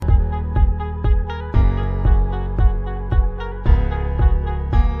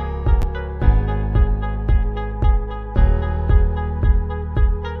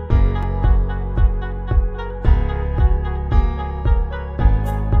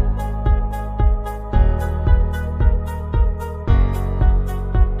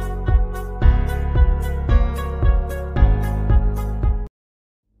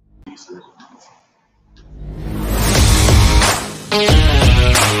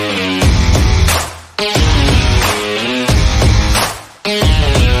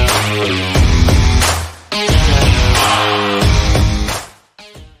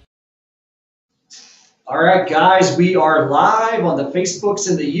guys, we are live on the Facebooks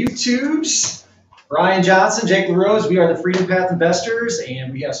and the YouTubes. Brian Johnson, Jake LaRose, we are the Freedom Path Investors,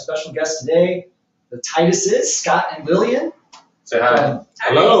 and we have special guests today. The Tituses, Scott and Lillian. Say hi.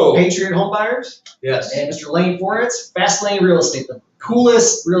 Hello. Patriot Home Buyers. Yes. And Mr. Lane Foritz, Fast Lane Real Estate, the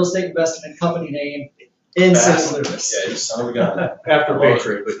coolest real estate investment company name in St. Louis. Yeah, you son of a gun. After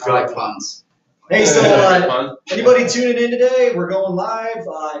Patriot, but I like puns. Hey, so anybody tuning in today, we're going live.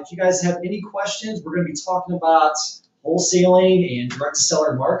 If you guys have any questions, we're going to be talking about wholesaling and direct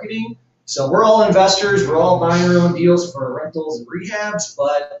seller marketing. So we're all investors. We're all buying our own deals for rentals and rehabs,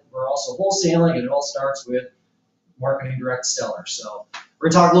 but we're also wholesaling, and it all starts with marketing direct sellers. So we're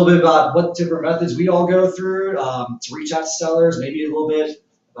going to talk a little bit about what different methods we all go through to reach out to sellers, maybe a little bit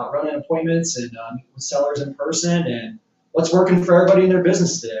about running appointments and meeting with sellers in person, and what's working for everybody in their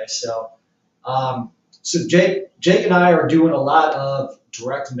business today. So Jake and I are doing a lot of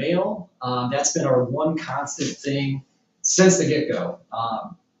direct mail. That's been our one constant thing since the get-go.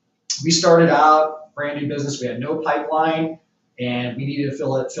 We started out brand new business. We had no pipeline, and we needed to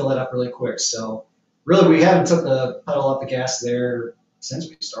fill it up really quick. So really, we haven't took the pedal off the gas there since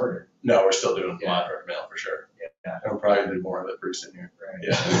we started. No, we're still doing a lot of direct mail for sure. Yeah. And we'll probably do more of it pretty soon here. Right.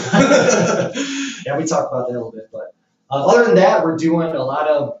 Yeah. Yeah, we talked about that a little bit, but other than that, we're doing a lot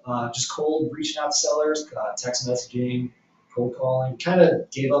of just cold reaching out to sellers, text messaging, cold calling. Kind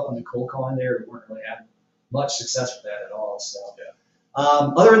of gave up on the cold calling there. We weren't really having much success with that at all. So,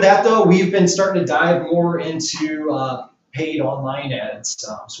 other than that, though, we've been starting to dive more into paid online ads.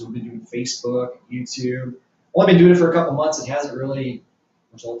 So we've been doing Facebook, YouTube. Only been doing it for a couple months. It hasn't really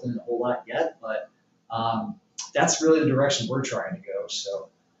resulted in a whole lot yet, but that's really the direction we're trying to go. So.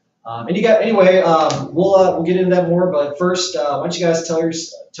 We'll get into that more, but first, why don't you guys tell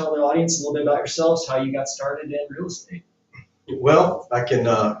the audience a little bit about yourselves, how you got started in real estate? Well, I can,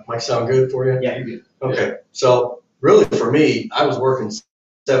 might sound good for you? Yeah, you're good. Okay, so really for me, I was working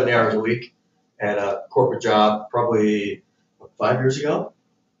 70 hours a week at a corporate job probably 5 years ago.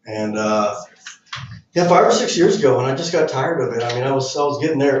 And 5 or 6 years ago, and I just got tired of it. I mean, I was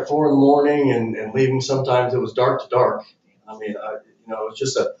getting there at 4 in the morning and leaving sometimes it was dark to dark. I mean, it was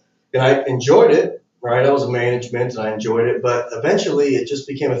just and I enjoyed it, right? I was in management and I enjoyed it, but eventually it just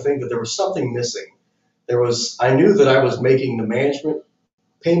became a thing that there was something missing. I knew that I was making the management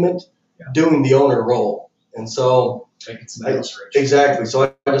payment, doing the owner role. And so, exactly.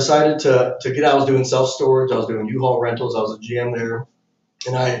 So I decided to get out. I was doing self-storage. I was doing U-Haul rentals. I was a GM there.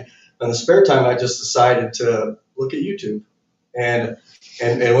 And in the spare time, I just decided to look at YouTube and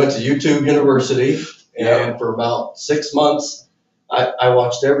went to YouTube University. And for about 6 months, I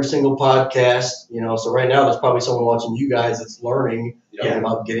watched every single podcast, so right now there's probably someone watching you guys that's learning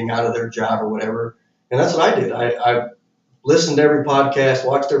about getting out of their job or whatever. And that's what I did. I listened to every podcast,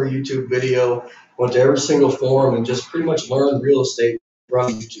 watched every YouTube video, went to every single forum and just pretty much learned real estate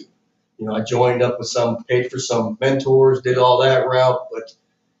from YouTube. I joined up with paid for some mentors, did all that route. But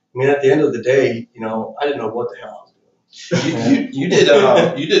I mean, at the end of the day, I didn't know what the hell I was doing. You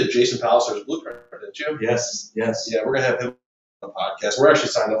did Jason Palliser's Blueprint, didn't you? Yes. Yeah, we're going to have him on the podcast. We're actually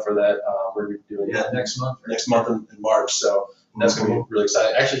signed up for that. We're going to be doing that next month. Next month in March. So that's going to be really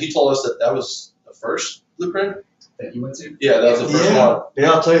exciting. Actually, he told us that was the first Blueprint that you went to? Yeah, that was the first one. Yeah,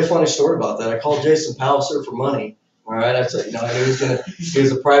 I'll tell you a funny story about that. I called Jason Palliser for money. All right, I said, I knew he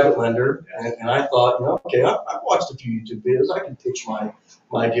was a private lender, and I thought, okay, I've watched a few YouTube videos. I can pitch my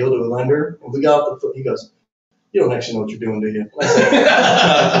deal to a lender. And we got off the phone. He goes, "You don't actually know what you're doing, do you?" And I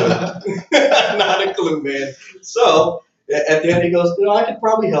said, not a clue, man. So at the end, he goes, "I could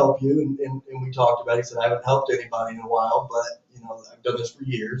probably help you." And we talked about it. He said, "I haven't helped anybody in a while, but I've done this for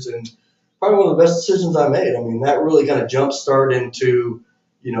years, and probably one of the best decisions I made." I mean, that really kind of jumpstarted into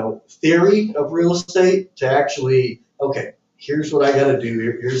theory of real estate to actually, okay, here's what I got to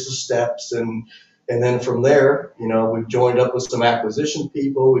do. Here's the steps. And then from there, we've joined up with some acquisition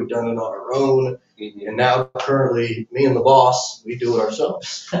people. We've done it on our own. Mm-hmm. And now currently me and the boss, we do it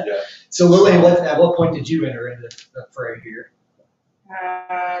ourselves. Yeah. So Lillian, at what point did you enter into the fray here?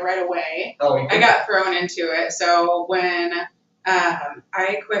 Right away. Oh, I got thrown into it. So when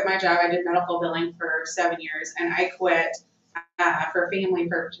I quit my job, I did medical billing for 7 years, and I quit for family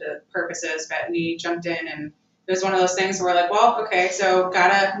purposes, but we jumped in, and it was one of those things where we're like, well, okay, so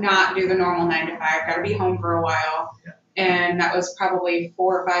gotta not do the normal 9 to 5, gotta be home for a while. Yeah. And that was probably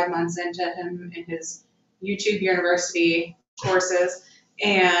 4 or 5 months into him in his YouTube University courses.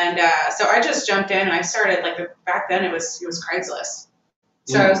 And so I just jumped in and I started, back then it was Craigslist.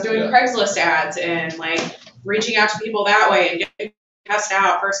 So I was doing Craigslist ads and reaching out to people that way and getting tested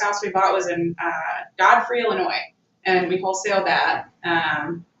out. First house we bought was in Godfrey, Illinois. And we wholesaled that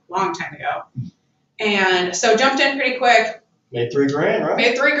long time ago. And so jumped in pretty quick, Made $3,000, right?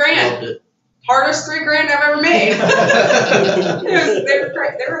 made $3,000. Loved it. Hardest $3,000 I've ever made. They were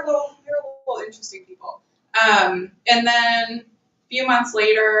great. They were a little interesting people. And then a few months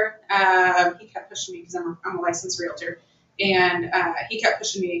later, he kept pushing me because I'm a licensed realtor, and he kept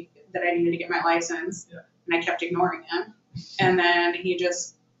pushing me that I needed to get my license, and I kept ignoring him. And then he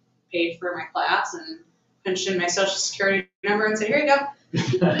just paid for my class and punched in my social security number and said, "Here you go,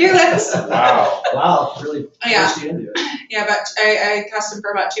 do this." Wow. Wow, really Yeah. pushed you into it. Yeah, but I cussed him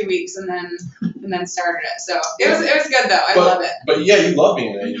for about 2 weeks and then started it. So it was good though. I love it. But yeah, you love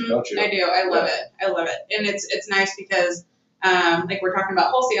being an agent, Mhm. don't you? I do. I love it. And it's nice because like we're talking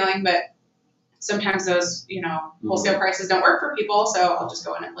about wholesaling, but sometimes those, wholesale prices don't work for people, so I'll just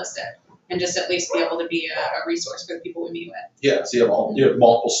go in and list it and just at least be able to be a resource for the people we meet with. Yeah, so you have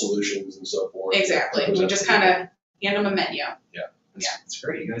multiple solutions and so forth. Exactly. We just kind of hand them a menu. That's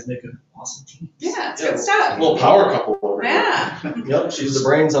great. You guys make an awesome team. Yeah, it's Yeah. good stuff. A little power couple over here. Yeah. Yep, she's the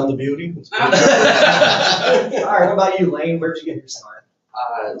brains, I'm the beauty. All right, what about you, Lane? Where'd you get your start?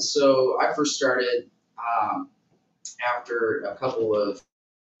 So I first started after a couple of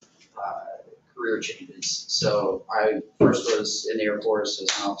career changes. So I first was in the Air Force as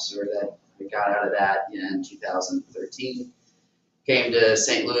an officer. That I got out of that in 2013. Came to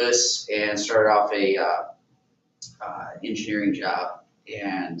St. Louis and started off a engineering job,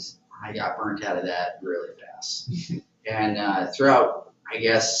 and I got burnt out of that really fast. And throughout, I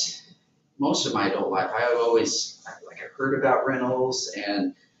guess, most of my adult life, I heard about rentals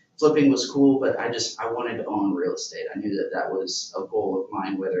and flipping was cool, but I wanted to own real estate. I knew that was a goal of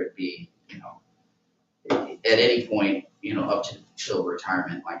mine, whether it be, at any point, up till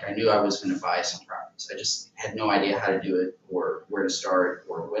retirement. Like I knew I was going to buy some properties. I just had no idea how to do it or where to start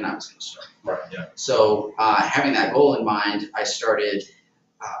or when I was going to start. Right, yeah. So having that goal in mind, I started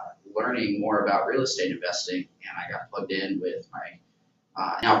learning more about real estate investing, and I got plugged in with my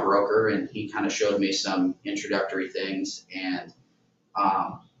now broker, and he kind of showed me some introductory things, and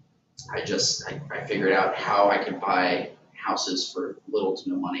I figured out how I could buy houses for little to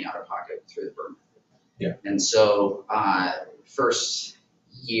no money out of pocket through the Burn. Yeah. And so first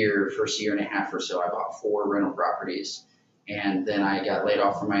year and a half or so, I bought 4 rental properties, and then I got laid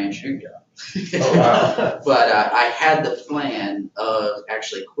off from my engineering job. Oh, wow. But I had the plan of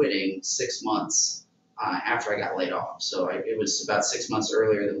actually quitting 6 months after I got laid off. So it was about 6 months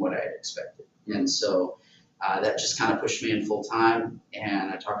earlier than what I had expected. And so that just kind of pushed me in full time.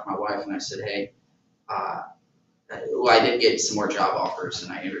 And I talked to my wife and I said, hey, I did get some more job offers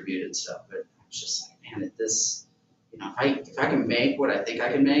and I interviewed and stuff, but I was just like, man, at this, if I can make what I think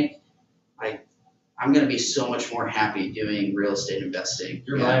I can make, I'm going to be so much more happy doing real estate investing.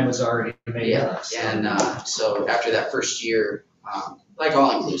 Your mind was already made Yeah, up. so- and so after that first year, like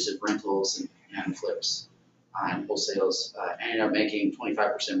all-inclusive rentals and flips and wholesales, I ended up making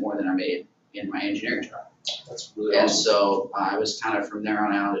 25% more than I made in my engineering job. That's really And awesome. so I was kind of from there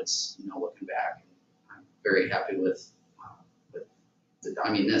on out, it's, looking back, I'm very happy with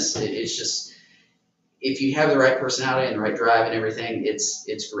it's just, if you have the right personality and the right drive and everything,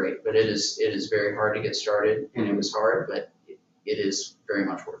 it's great. But it is very hard to get started, and it was hard, but it is very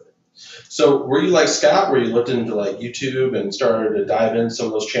much worth it. So were you like Scott, where you looked into like YouTube and started to dive in some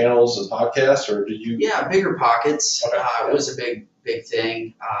of those channels and podcasts, or did you? Yeah, bigger pockets Okay. was a big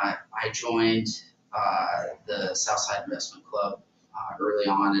thing. I joined the Southside Investment Club early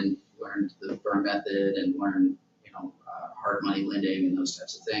on and learned the Burn method and learned hard money lending and those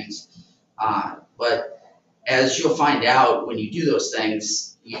types of things. But as you'll find out when you do those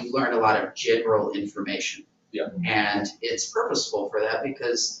things, you learn a lot of general information. Yeah. And it's purposeful for that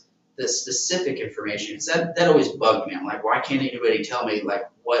because the specific information, that always bugged me. I'm like, why can't anybody tell me like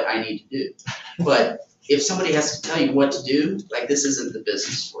what I need to do? But if somebody has to tell you what to do, like this isn't the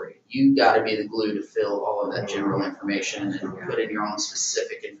business for you. You got to be the glue to fill all of that general information and put in your own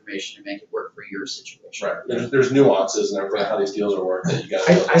specific information to make it work for your situation. Right. There's nuances and everything how these deals are worked that you got.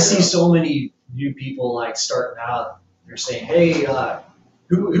 I see so many new people like starting out. They're saying, "Hey,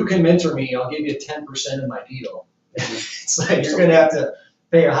 who can mentor me? I'll give you 10% of my deal." And it's like you're gonna have to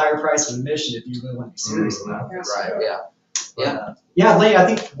pay a higher price of admission if you really want to be serious about it. Right. Yeah. But, yeah, Lane, I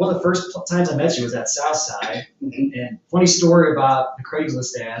think one of the first times I met you was at Southside. Mhm. And funny story about the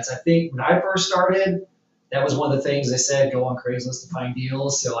Craigslist ads. I think when I first started, that was one of the things they said, go on Craigslist to find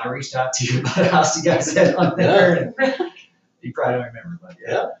deals. So I reached out to you about a house you guys had on there. And you probably don't remember, but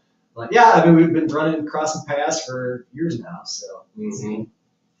yeah. But yeah, I mean, we've been running crossing paths for years now. So Mm-hmm.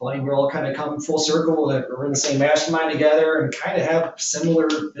 funny, we're all kind of coming full circle. We're in the same mastermind together and kind of have similar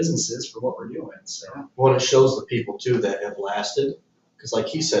businesses for what we're doing. So Well, it shows the people too that have lasted, because like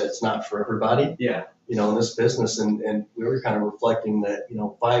he said, it's not for everybody. Yeah. You know, in this business, and we were kind of reflecting that, you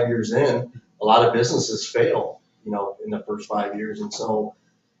know, 5 years in, a lot of businesses fail, you know, in the first 5 years. And so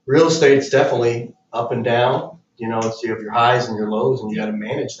real estate's definitely up and down. You know, it's, you have your highs and your lows, and you got to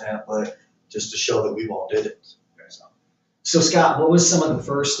manage that, but just to show that we've all did it. So Scott, what was some of the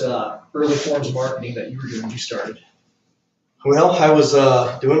first early forms of marketing that you were doing when you started? Well, I was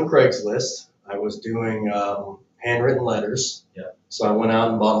doing Craigslist. I was doing handwritten letters. Yeah. So I went out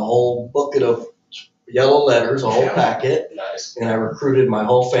and bought a whole bucket of yellow letters, a whole packet, Nice. and I recruited my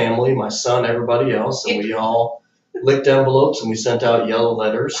whole family, my son, everybody else, and we all licked envelopes and we sent out yellow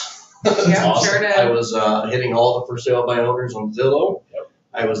letters. Yeah, sure did. I was hitting all the for sale by owners on Zillow. Yep.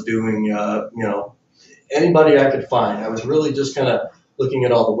 I was doing, you know, anybody I could find. I was really just kind of looking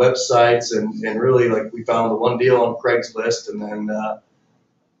at all the websites and really, like, we found the one deal on Craigslist, and then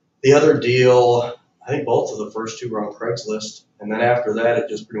the other deal, I think both of the first two were on Craigslist, and then after that it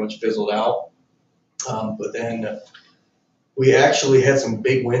just pretty much fizzled out. But then we actually had some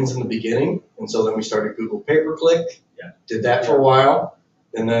big wins in the beginning, and so then we started Google pay-per-click. Yeah. Did that for a while,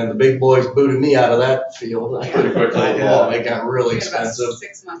 and then the big boys booted me out of that field. Pretty quickly, Oh, it got really We had about expensive.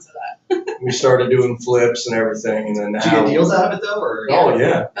 6 months of that. We started doing flips and everything, and then now. Did you get deals out of it though, or? Oh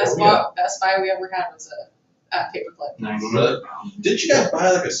yeah. Best buy we ever had was a paperclip. Really? Didn't you guys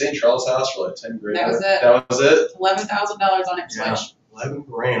buy like a St. Charles house for like 10 grand? That was it. That was it? $11,000 on it. Yeah. 11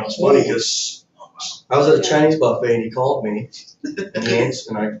 grand. It was funny because I was at a Chinese buffet and he called me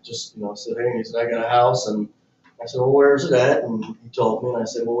and I just, you know, said, hey, and he said, I got a house, and I said, well, where's it at? And he told me, and I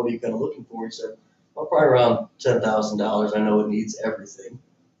said, well, what are you kind of looking for? He said, well, probably around $10,000. I know it needs everything,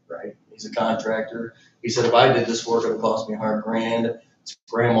 right? He's a contractor. He said, if I did this work, it would cost me $100,000. It's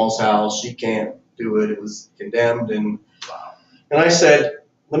grandma's house. She can't do it. It was condemned. And I said,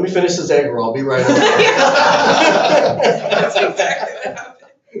 let me finish this egg roll. I'll be right over there. That's exactly what happened.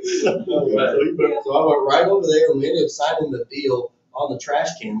 So I went right over there, and we ended up signing the deal on the trash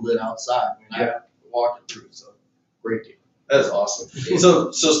can lid outside. I walked it through, so great deal. That is awesome.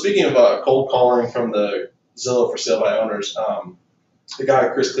 So speaking of cold calling from the Zillow for sale by owners, the guy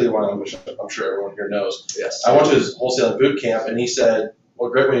Chris Cleveland, which I'm sure everyone here knows, Yes. I went to his wholesaling boot camp, and he said, well,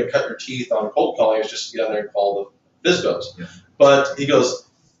 a great way to cut your teeth on cold calling is just to get on there and call the FSBOs. Yeah. But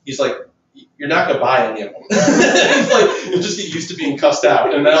he's like, you're not going to buy any of them. He's like, you'll just get used to being cussed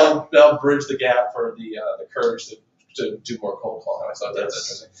out, and that'll bridge the gap for the courage to do more cold calling. I thought that's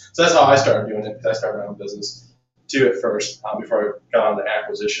interesting. So that's how I started doing it, because I started my own business too at first, before I got on the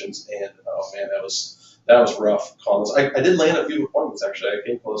acquisitions, and oh man, that was rough calling those. I did land a few appointments actually. I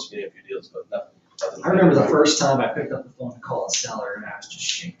came close to getting a few deals, but nothing. I remember the first time I picked up the phone to call a seller, and I was just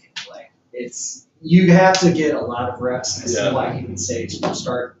shaking. Like, you have to get a lot of reps, and I see why he would say to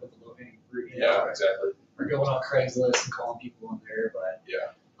start with the low hanging fruit. Yeah, exactly. Or going on Craigslist and calling people on there, but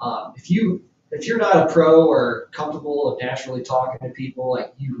Yeah. if you're not a pro or comfortable of naturally talking to people,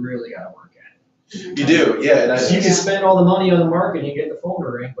 like, you really got to work at it. You do, yeah. And Because you can spend all the money on the marketing and get the phone to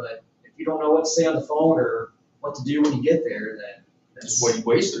ring, but if you don't know what to say on the phone or what to do when you get there, then that's What you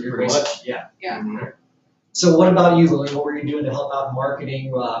wasted, you're pretty wasting. much. Yeah. Yeah. Mhm. So what about you, Lily? What were you doing to help out in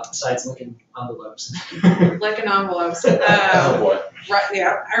marketing besides looking envelopes? Licking envelopes. oh boy. Right,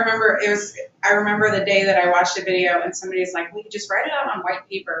 yeah, I remember the day that I watched a video and somebody's like, well, you just write it out on white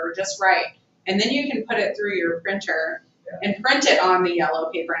paper, or just write, and then you can put it through your printer and print it on the yellow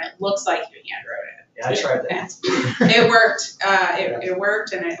paper, and it looks like you hand wrote it. Yeah, I tried that. It worked. It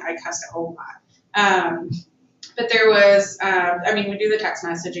worked, and I cussed a whole lot. But there was, we do the text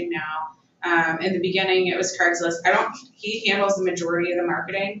messaging now. In the beginning, it was Craigslist. He handles the majority of the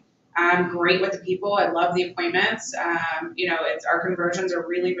marketing. I'm great with the people. I love the appointments. Our conversions are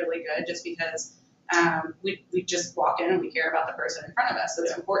really, really good, just because we just walk in and we care about the person in front of us. So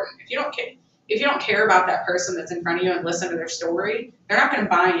it's important. If you don't care about that person that's in front of you and listen to their story, they're not going to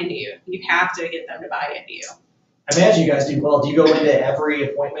buy into you. You have to get them to buy into you. I imagine you guys do well. Do you go into every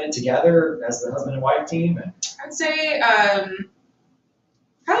appointment together as the husband and wife team? I'd say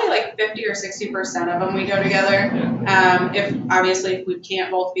probably like 50 or 60% of them we go together. If we can't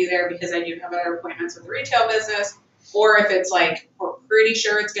both be there, because I do have other appointments with the retail business, or if it's like we're pretty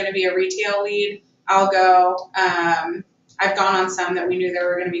sure it's going to be a retail lead, I'll go. I've gone on some that we knew there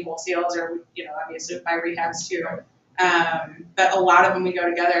were going to be wholesales, or obviously buy rehabs too. But a lot of them we go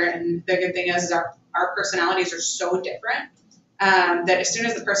together, and the good thing is our personalities are so different that as soon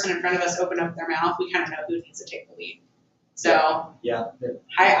as the person in front of us open up their mouth, we kind of know who needs to take the lead. So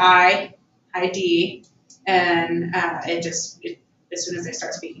high D, and as soon as they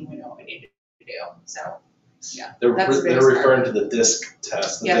start speaking, we know what we need to do. So They're that's the biggest referring part. to the DISC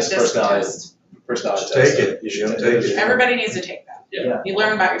test, the Yeah, DISC DISC personality test. test. Take it. You should Yeah, take take it. it. Everybody needs to take that. Yeah. You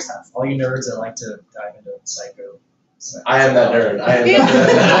learn about yourself. All you nerds that like to dive into psycho. I am that nerd. I am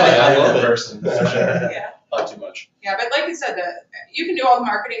that person. For sure. Yeah. Not too much. Yeah, but like you said, you can do all the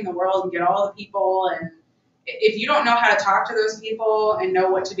marketing in the world and get all the people, and if you don't know how to talk to those people and know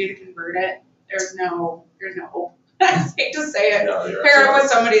what to do to convert it, there's no hope. I hate to say it. No, you're Pair up absolutely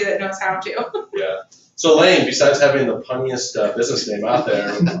with somebody that knows how to. right. Yeah. So Lane, besides having the punniest business name out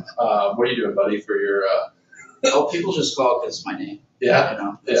there, what are you doing, buddy, for your? Oh, people just call because it's my name. Yeah. You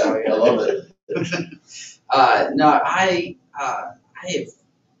know, that's Yeah. how I love it. No, I have.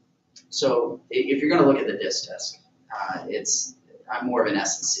 So if you're going to look at the disc test, I'm more of an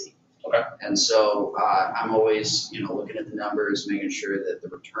S&C. Okay. And so I'm always, looking at the numbers, making sure that the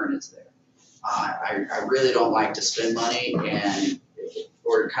return is there. I really don't like to spend money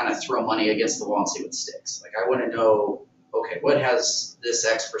or kind of throw money against the wall and see what sticks. Like I want to know, okay, what has this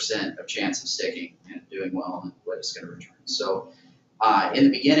X% of chance of sticking and doing well, and what it's going to return. So in the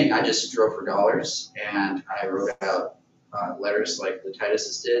beginning, I just drove for dollars, and I wrote out letters like the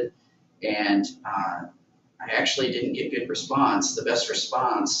Tituses did, and I actually didn't get good response. The best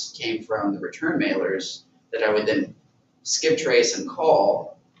response came from the return mailers that I would then skip trace and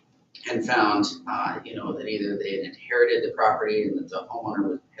call, and found that either they had inherited the property and that the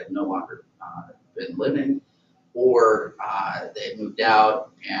homeowner had no longer been living, or they had moved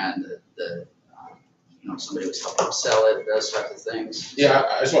out and somebody was helping them sell it, those types of things. Yeah,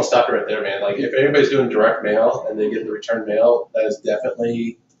 I just want to stop you right there, man. Like, if anybody's doing direct mail and they get the return mail, that is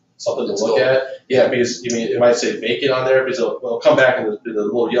definitely something to look at. Yeah, because it might say vacant on there, because it'll come back in the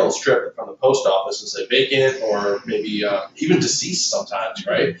little yellow strip from the post office and say vacant, or maybe even deceased sometimes,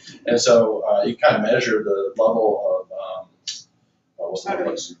 right? And so you kind of measure the level of what's the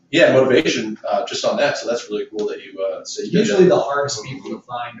Motivation. Yeah, motivation just on that. So that's really cool that you say you did Usually that. the hardest people to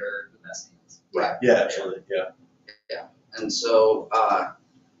find are the best deals. Right. Yeah, absolutely. Yeah. And so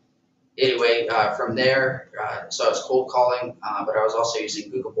anyway, from there, so I was cold calling, but I was also using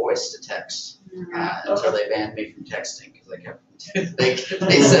Google Voice to text until they banned me from texting because I kept they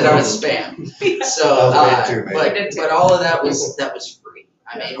said I was spam. So, That was bad too, man. but all of that was free.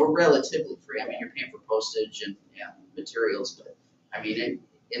 I mean, or relatively free. I mean, you're paying for postage and materials, but I mean,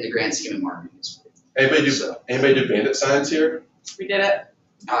 in the grand scheme of marketing, it's free. Anybody do bandit signs here? We did it.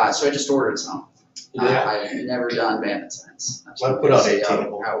 So I just ordered some. I've never done bandit signs. I just I'll wanted put to on see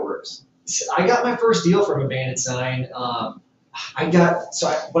 18. how it works. I got my first deal from a bandit sign.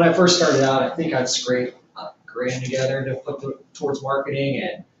 When I first started out, I think I'd scraped $1,000 together to put towards marketing,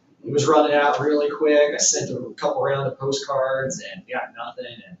 and it was running out really quick. I sent a couple round of postcards and got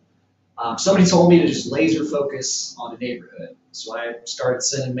nothing. And somebody told me to just laser focus on the neighborhood. So I started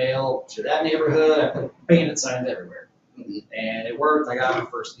sending mail to that neighborhood. I put bandit signs everywhere. Mhm. And it worked. I got my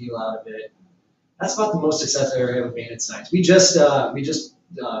first deal out of it. That's about the most success I ever had with bandit signs. We just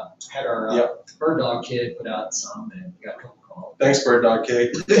had our bird dog kid put out some, and we got a couple calls. Thanks, Bird Dog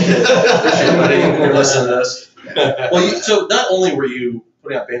Cake. Appreciate it, buddy. You're listening to this. Well, so not only were you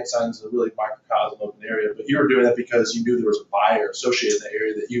putting out bandit signs in a really microcosm of an area, but you were doing that because you knew there was a buyer associated in that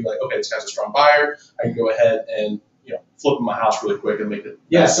area that you were like, okay, this guy's a strong buyer. I can go ahead and flip my house really quick and make it.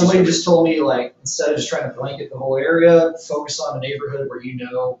 Yeah, somebody just told me, like, instead of just trying to blanket the whole area, focus on the neighborhood where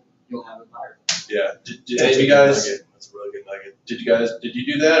you'll have a buyer. Yeah. Did any of you guys? That's a really good nugget. Did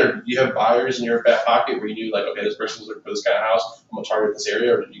you do that, or did you have buyers in your back pocket where you knew, like, okay, this person's looking for this kind of house, I'm gonna target this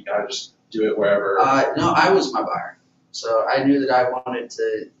area, or did you kind of just do it wherever? No, I was my buyer. So I knew that I wanted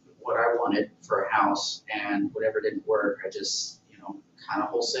what I wanted for a house, and whatever didn't work, I just, kind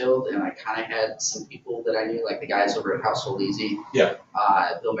of wholesaled, and I kind of had some people that I knew, like the guys over at Household Easy. Yeah.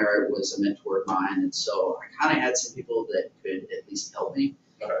 Bill Merritt was a mentor of mine, and so I kind of had some people that could at least help me.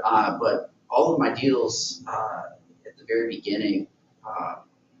 Okay. But all of my deals at the very beginning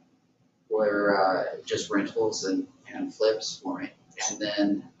were just rentals and flips for me. And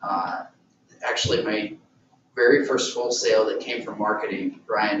then actually my very first wholesale that came from marketing,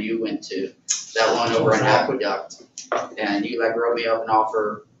 Brian, you went to, that one over in Aqueduct, and you wrote me up an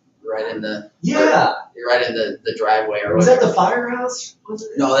offer right in the driveway or Was that whatever. the firehouse? Was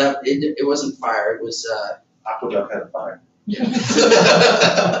it? No, it wasn't fire. It was Aqueduct had a fire.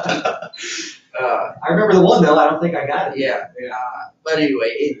 I remember the one though. I don't think I got it. Yeah. But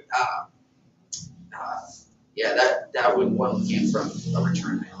anyway, that one came from a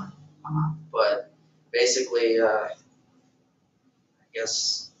return mailer. But basically, I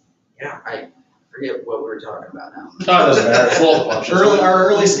guess, I forget what we were talking about now. Oh, it doesn't matter. It's roll the punches. Our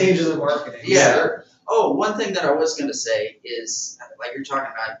early stages of marketing. Yeah. Oh, one thing that I was going to say is, like you're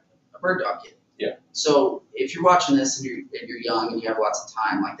talking about a bird dog kid. Yeah. So if you're watching this and you're young and you have lots of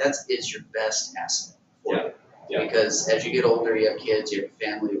time, like that is your best asset. For you. Yeah. Because as you get older, you have kids, you have a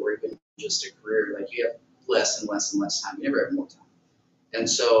family, or even just a career, like you have less and less and less time. You never have more time. And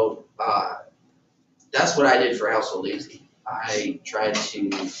so that's what I did for Household Easy. I tried to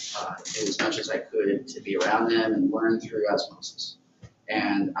do as much as I could to be around them and learn through osmosis.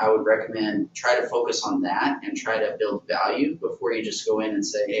 And I would recommend try to focus on that and try to build value before you just go in and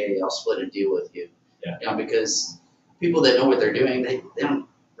say, hey, I'll split a deal with you. Yeah. You know, because people that know what they're doing, they don't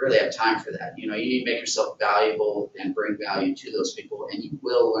really have time for that. You know, you need to make yourself valuable and bring value to those people, and you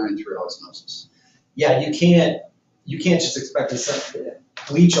will learn through osmosis. Yeah, you can't just expect to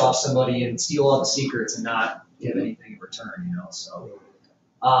leech off somebody and steal all the secrets and not give anything in return, you know. So,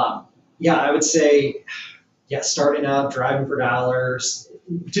 yeah, I would say, yeah, starting out driving for dollars.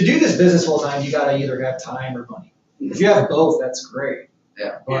 To do this business full time, you gotta either have time or money. If you have both, that's great.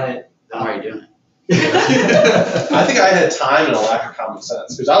 Yeah. But Then why are you doing it? I think I had time and a lack of common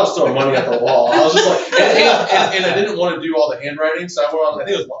sense because I was throwing money at the wall. I was just like, and I didn't want to do all the handwriting, so I went on. I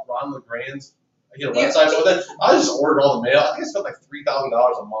think it was Ron LeGrand's website. So then I just ordered all the mail. I think I spent like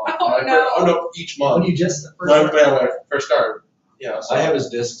 $3,000 a month. Oh, no. Each when month. you just When I first started, so I have his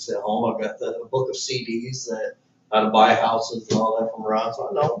discs at home. I've got the book of CDs that how to buy houses and all that from Ron, so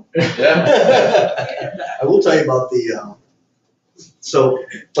I know. Yeah. I will tell you about the, so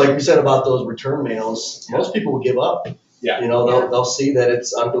like you said about those return mails, most people will give up. Yeah. You know, they'll see that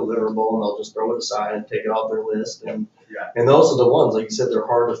it's undeliverable and they'll just throw it aside and take it off their list. And Yeah. and those are the ones, like you said, they're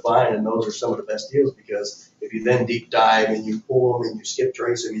hard to find, and those are some of the best deals because if you then deep dive and you pull them and you skip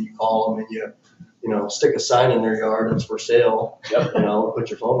trace them and you call them and you know, stick a sign in their yard that's for sale, Yep. you know, put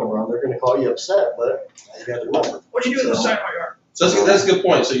your phone number on, they're gonna call you upset, but you got their number. What'd you do with the sign in my yard? So that's a good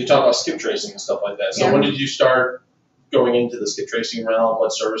point. So you talk about skip tracing and stuff like that. So Yeah. when did you start going into the skip tracing realm? What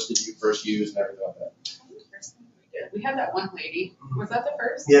service did you first use and everything like that? We had that one lady. Was that the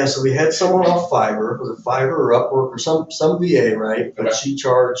first? Yeah, so we had someone off Fiverr, was it Fiverr or Upwork or some VA, right? But Okay. she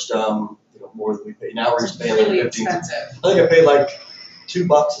charged, more than we pay. Now we're just paying like Really 15. expensive. I think I paid like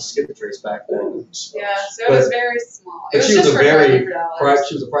 $2 a skip trace back then. Yeah, so it was very small. It but was she was just a for very $500.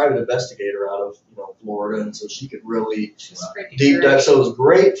 She was a private investigator out of, Florida, and so she could really She's freaking deep great. dive. So it was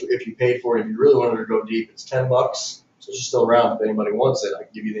great if you paid for it. If you really wanted to go deep, it's $10. So she's still around. If anybody wants it, I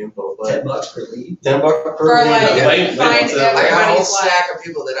can give you the info. But $10 per lead. $10 per For like, lead. Lane- find Lane's, I got a whole everybody's like, stack of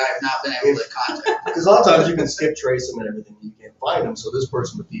people that I have not been able to contact. Because a lot of times you can skip trace them and everything, you can't find them. So this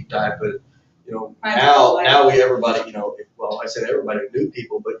person would deep dive, but Find people like- now everybody, I said everybody knew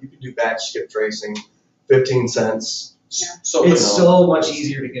people, but you can do batch skip tracing, 15 cents. So It's No. so much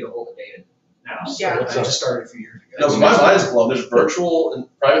easier to get a hold of data now. So Yeah. I just started a few years no, ago. but my mind's blown. There's virtual and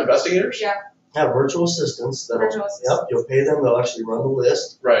private investigators. Yeah. Have virtual assistants that'll, Virtual assistants. yep, you'll pay them, they'll actually run the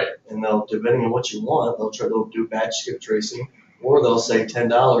list, Right. and they'll, depending on what you want, they'll do batch skip tracing, or they'll say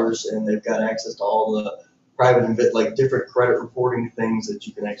 $10 and they've got access to all the private and like different credit reporting things that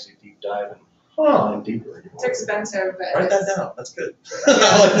you can actually deep dive and find deeper. It's expensive, but Write that it's- down. That's good.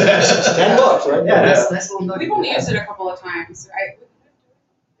 I like that. $10, right? Yeah, that's nice little nugget. we've only used it a couple of times. I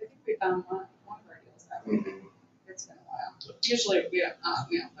think we found one of our deals that way. Mhm. It's been a while. Usually we don't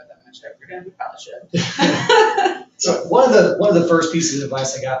put that much effort in. We probably should. So one of the first pieces of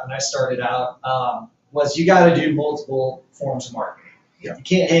advice I got when I started out was you got to do multiple forms of marketing. Yeah. You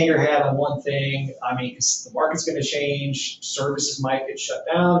can't hang your hat on one thing. I mean, 'cause the market's going to change. Services might get shut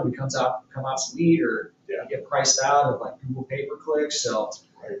down, come obsolete, or Yeah. get priced out of like Google pay-per-click. So,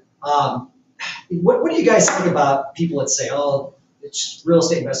 Right. what do you guys think about people that say, "Oh, it's real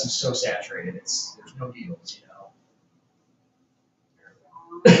estate investing is so saturated. There's no deals,"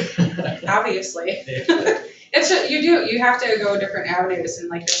 Obviously. You have to go different avenues, and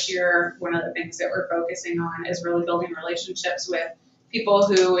like this year, one of the things that we're focusing on is really building relationships with people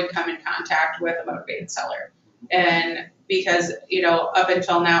who would come in contact with a motivated seller. And because, up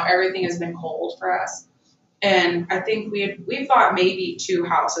until now, everything has been cold for us. And I think we bought maybe 2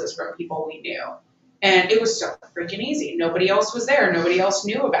 houses from people we knew. And it was so freaking easy. Nobody else was there. Nobody else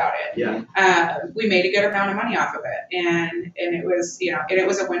knew about it. Yeah. We made a good amount of money off of it. And it was, and it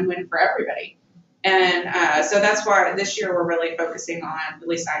was a win-win for everybody. And so that's why this year we're really focusing on, at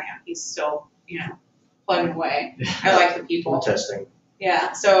least I am, he's still, plugging away. I like the We're people. testing.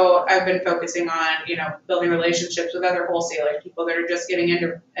 Yeah, so I've been focusing on, building relationships with other wholesalers, people that are just getting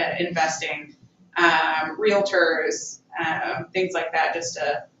into investing, realtors, things like that, just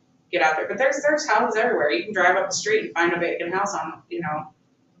to get out there. But there's houses everywhere. You can drive up the street and find a vacant house on,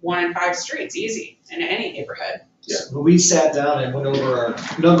 1 in 5 streets, easy, in any neighborhood. Yeah. So when we sat down and went over our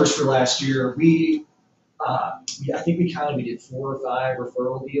numbers for last year, I think we did 4 or 5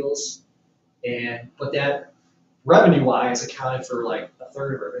 referral deals, but that revenue-wise accounted for like a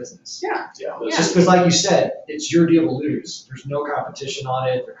third of our business. Yeah. Yeah. It's just because, like you said, it's your deal to lose. There's no competition on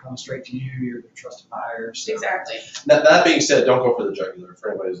it. They're coming straight to you. You're the trusted buyer. So. Exactly. That being said, don't go for the jugular for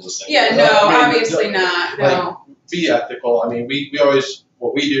anybody who's listening. Yeah, no, I mean, obviously not, no. Be ethical. I mean, we always,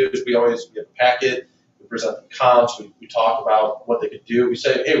 what we do is we always get a packet, we present the comps, we talk about what they could do. We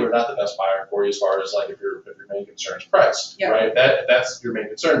say, hey, we're not the best buyer for you as far as like if your main concern is price, Yeah. right? If that's your main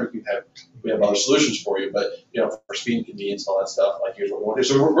concern, we have other solutions for you. But for speed and convenience and all that stuff, like here's what we want to do.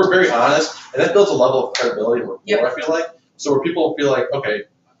 So we're very honest, and that builds a level of credibility and rapport. Yep. I feel like so where people feel like, okay,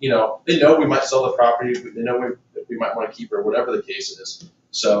 they know we might sell the property, they know we might want to keep it, or whatever the case is.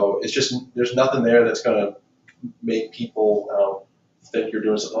 So it's just there's nothing there that's going to make people think you're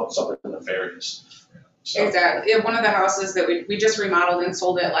doing something nefarious. So. Exactly. One of the houses that we just remodeled and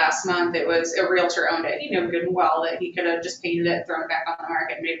sold it last month, it was a realtor owned it. He knew good and well that he could have just painted it, thrown it back on the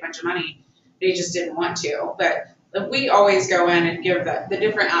market, and made a bunch of money. But he just didn't want to. But we always go in and give the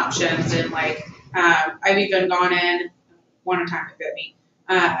different options. And like, I've even gone in, one time it bit me,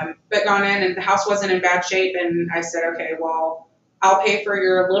 but gone in and the house wasn't in bad shape. And I said, okay, well, I'll pay for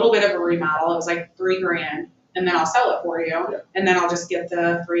your little bit of a remodel. It was like $3,000. And then I'll sell it for you. Yeah. And then I'll just get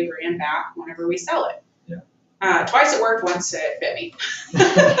the $3,000 back whenever we sell it. Twice it worked, once it bit me. So,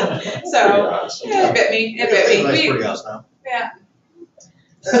 yeah, it bit me. Nice pretty house now. Yeah.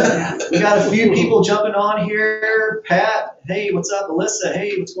 We got a few people jumping on here. Pat, hey, what's up? Alyssa,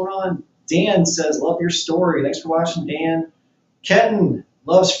 hey, what's going on? Dan says, love your story. Thanks for watching, Dan. Kenton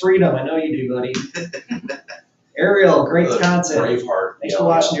loves freedom. I know you do, buddy. Ariel, great content. Braveheart. Thanks for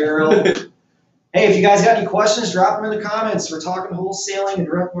watching, Ariel. Hey, if you guys got any questions, drop them in the comments. We're talking wholesaling and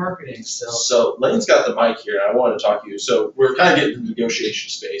direct marketing. So Lane's got the mic here, and I want to talk to you. So we're kind of getting to the negotiation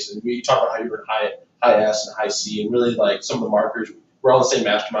space, and we talk about how you were in high S and high C, and really like some of the markers. We're all in the same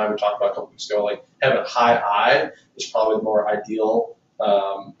mastermind. We talked about a couple weeks ago. Like having a high I is probably the more ideal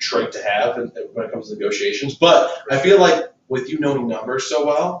trait to have when it comes to negotiations. But I feel like with you knowing numbers so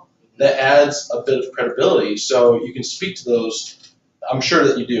well, that adds a bit of credibility. So you can speak to those. I'm sure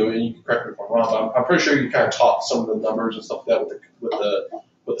that you do, and you can correct me if I'm wrong, but I'm pretty sure you kind of taught some of the numbers and stuff like that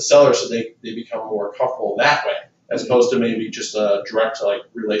with the sellers, so they become more comfortable that way, as opposed to maybe just a direct like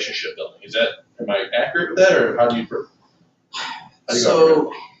relationship building. Am I accurate with that, or how do you go?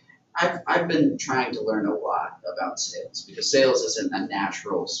 So I've been trying to learn a lot about sales because sales isn't a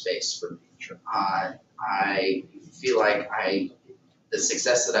natural space for me. Sure. I feel like the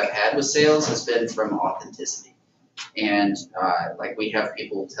success that I've had with sales has been from authenticity. And like we have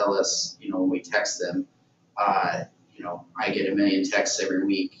people tell us, when we text them, I get 1 million texts every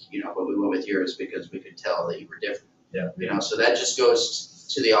week, but we went with yours because we could tell that you were different. Yeah. So that just goes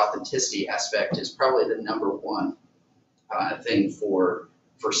to the authenticity aspect is probably the number one thing for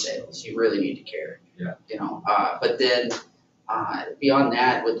sales. You really need to care. Yeah. But then beyond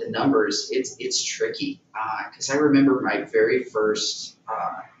that, with the numbers, it's tricky because I remember my very first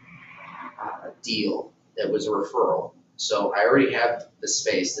deal that was a referral. So I already have the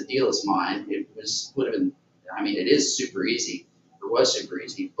space. The deal is mine. It is super easy. It was super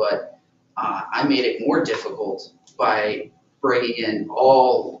easy, but I made it more difficult by bringing in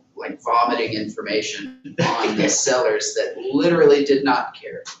all vomiting information on the sellers that literally did not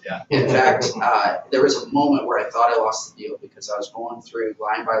care. Yeah. In fact, there was a moment where I thought I lost the deal because I was going through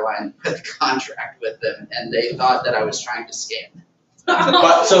line by line the contract with them, and they thought that I was trying to scam them.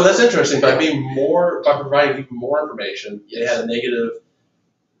 But, so that's interesting. By providing even more information, they had a negative.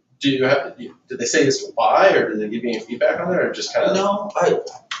 Did they say this why, or did they give you any feedback on it, or just kind of? No,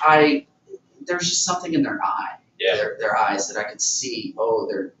 there's just something in their eye. Yeah. Their eyes that I could see. Oh,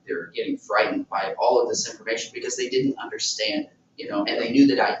 they're getting frightened by all of this information because they didn't understand it, and they knew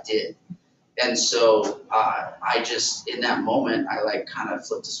that I did. And so I just in that moment I kind of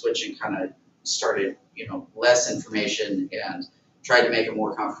flipped a switch and kind of started less information and tried to make it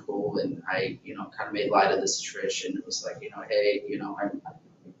more comfortable, and I, kind of made light of the situation. It was like, hey,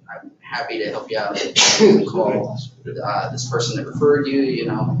 I'm happy to help you out. Call this person that referred you.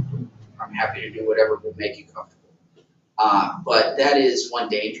 I'm happy to do whatever will make you comfortable. But that is one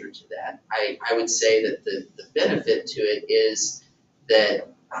danger to that. I would say that the benefit to it is that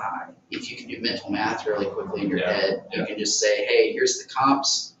if you can do mental math really quickly in your head, you can just say, hey, here's the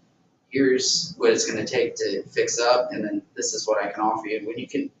comps. Here's what it's going to take to fix up, and then this is what I can offer you. And when you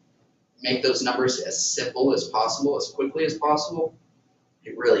can make those numbers as simple as possible, as quickly as possible,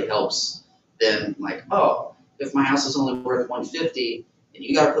 it really helps them. Like, oh, if my house is only worth $150 and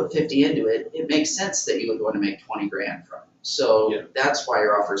you got to put 50 into it, it makes sense that you would want to make 20 grand from it. So that's why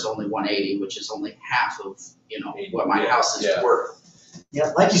your offer is only $180, which is only half of what my house is worth.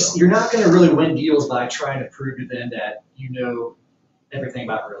 Yeah, like you're not going to really win deals by trying to prove to them that you know everything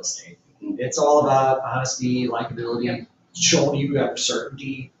about real estate. It's all about honesty, likability, showing you have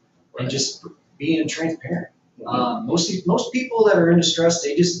certainty, and just being transparent. Most people that are in distress,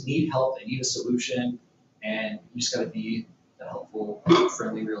 they just need help. They need a solution, and you just got to be a helpful,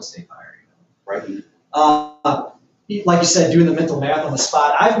 friendly real estate buyer. Right. Like you said, doing the mental math on the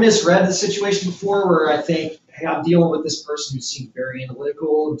spot. I've misread the situation before where I think, hey, I'm dealing with this person who seems very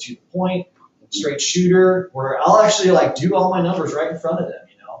analytical and to the point, straight shooter, where I'll actually like do all my numbers right in front of them.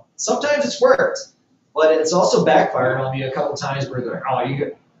 Sometimes it's worked, but it's also backfired on me a couple times where they're like, oh,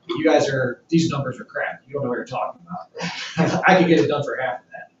 you guys these numbers are crap. You don't know what you're talking about. I could get it done for half of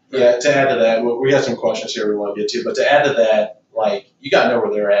that. Yeah, to add to that, we have some questions here we want to get to, but to add to that, like, you got to know where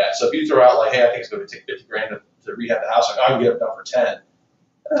they're at. So if you throw out, like, hey, I think it's going to take $50,000 to rehab the house, like, I can get it done for 10.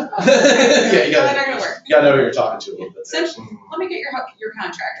 Yeah, you got to know who you're talking to a little bit. Let me get your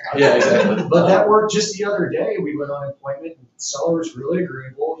contractor. Yeah, exactly. But that worked just the other day. We went on an appointment. The seller was really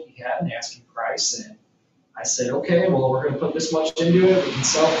agreeable. He had an asking price, and I said, okay, well, we're going to put this much into it. We can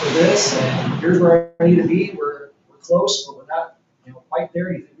sell for this, and here's where I need to be. We're close, but we're not quite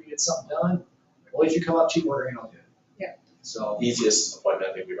there. You think we get something done? Well, if you come up cheap, we're going to do it. Yeah. So easiest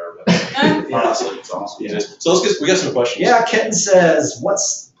appointment I think we've ever done. Honestly, it's awesome. Yeah. So we got some questions. Yeah, Kenton says,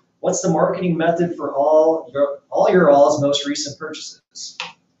 what's the marketing method for all your most recent purchases?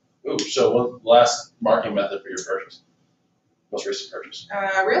 Ooh, so what's the last marketing method for your purchase? Most recent purchase?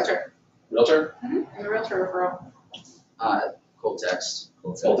 Realtor. Realtor? Mm-hmm. A realtor referral. Cold text.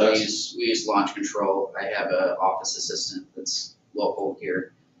 Cold We text. use Launch Control. I have an office assistant that's local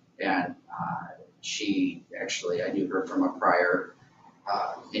here, and I knew her from a prior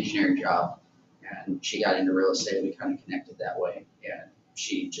engineering job, and she got into real estate. We kind of connected that way, and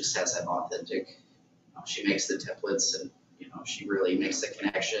she just has that authentic. She makes the templates, and she really makes the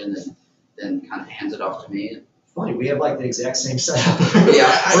connection, and then kind of hands it off to me. Funny, we have like the exact same setup.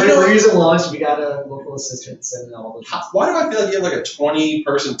 Yeah, we're using Launch. We got a local assistant sending all the. Why do I feel like you have like a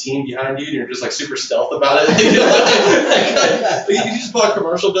 20-person team behind you and you're just like super stealth about it? You just bought a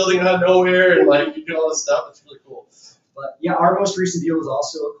commercial building out of nowhere and like you do all this stuff. It's really cool. But yeah, our most recent deal was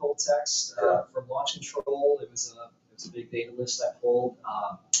also a cold text from Launch Control. It was a big data list that pulled.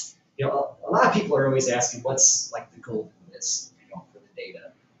 A lot of people are always asking what's like the golden list for the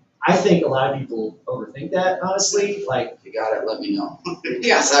data. I think a lot of people overthink that, honestly. Like, If you got it, let me know.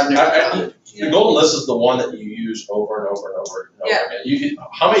 Yes. I've never done it. The golden list is the one that you use over and over and over and over Yeah. again.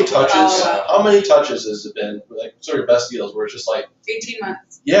 How many touches? How many touches has it been? Like, sort of best deals where it's just like 18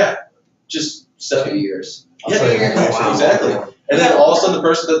 months. yeah, just 7 2 years. Yeah, exactly. And then all of a sudden the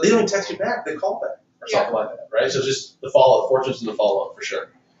person they don't even text you back, they call back or something like that, right? So just the follow up, fortunes in the follow up for sure.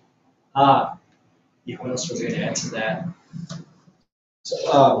 what else was I going to add to that?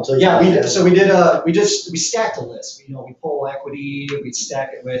 We stacked a list. We pull equity, we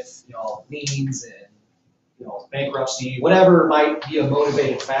stack it with liens and bankruptcy, whatever might be a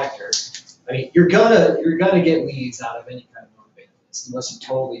motivating factor. I mean, you're gonna get leads out of any kind of motivated list unless you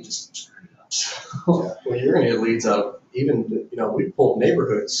totally just screw it up. So, Well, you're gonna get leads out of even, we pulled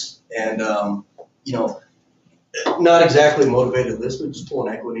neighborhoods and, not exactly motivated list, but just pull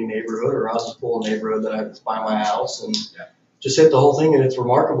an equity neighborhood, or I'll just pull a neighborhood that I just buy my house and just hit the whole thing. And it's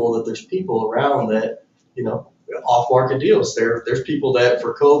remarkable that there's people around that, off-market deals. There's people that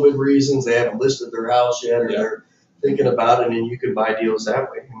for COVID reasons, they haven't listed their house yet, or they're thinking about it, and you can buy deals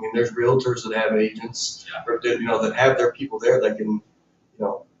that way. I mean, there's realtors that have agents, or that have their people there that can,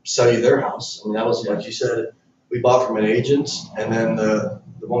 sell you their house. I mean, that was, like you said, we bought from an agent, and then the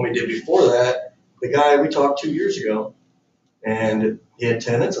one we did before that, the guy we talked 2 years ago, and he had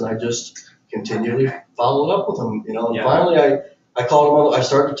tenants, and I just continually followed up with him, and finally I called him, I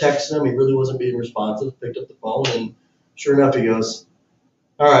started texting him, he really wasn't being responsive, picked up the phone, and sure enough, he goes,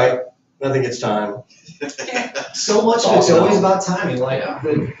 all right, I think it's time. so much of it's always about timing. Like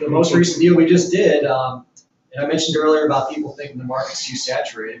the most recent deal we just did, and I mentioned earlier about people thinking the market's too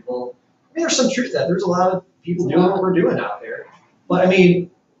saturated. Well, I mean, there's some truth to that. There's a lot of people doing what we're doing out there. But I mean,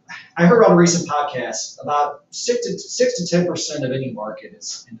 I heard on a recent podcast about 6 to 10% of any market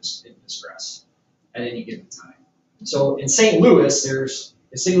is in distress at any given time. So in St. Louis, in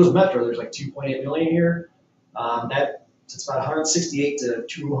St. Louis Metro, there's like 2.8 million here. It's about 168 to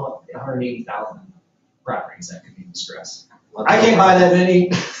 180,000 properties that could be in distress. I can't buy that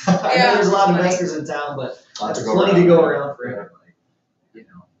many. I know there's a lot of investors in town, but that's plenty to go around for everybody.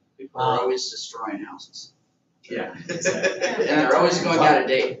 People are always destroying houses. Yeah. And they're always going out of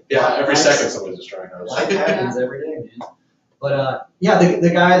date. Yeah, every second somebody's destroying ours. Life happens every day, man. But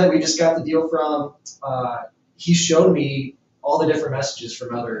the guy that we just got the deal from, he showed me all the different messages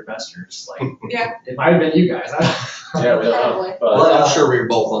from other investors. Like, Yeah. it might have been you guys. Yeah, we don't know. Probably. But Well, I'm sure we were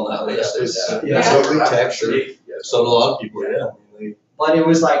both on that Yeah, list. yeah. So we captured, yeah, so did a lot of people, yeah. I mean, But it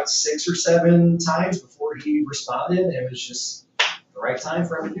was like 6 or 7 times before he responded, and it was just the right time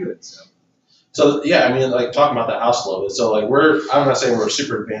for him to do it. So yeah, I mean, like talking about the house a little bit. So like I'm not saying we're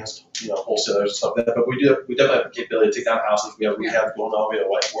super advanced, wholesalers and stuff like that, but we definitely have the capability to take down houses. We have rehabs going on. We have a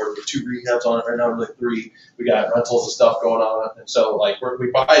whiteboard with 2 rehabs on it right now, really 3. We got rentals and stuff going on, and so like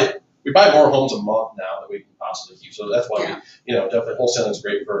we buy more homes a month now than we can possibly keep. So that's why we, definitely wholesaling is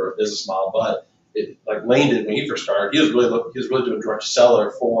great for a business model, but. Like Lane did when he first started, he was really doing direct seller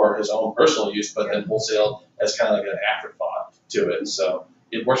for his own personal use, but then wholesale as kind of like an afterthought to it. So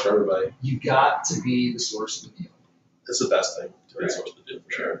it works for everybody. You got to be the source of the deal. It's the best thing to be supposed to do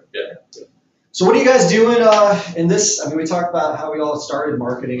for sure. Yeah. So what are you guys doing in this? I mean, we talked about how we all started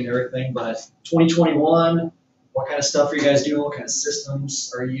marketing and everything, but 2021, what kind of stuff are you guys doing? What kind of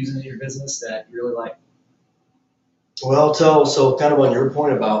systems are you using in your business that you really like? well, so kind of on your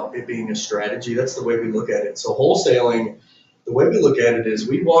point about it being a strategy, that's the way we look at it. So wholesaling, the way we look at it is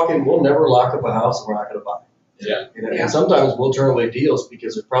we walk in, we'll never lock up a house and we're not gonna buy it. Yeah. And sometimes we'll turn away deals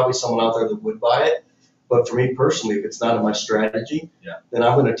because there's probably someone out there that would buy it. But for me personally, if it's not in my strategy, then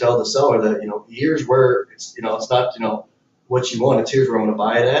I'm gonna tell the seller that, here's where it's, it's not, what you want, it's here's where I'm gonna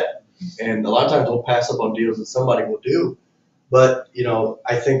buy it at. And a lot of times we'll pass up on deals that somebody will do. But,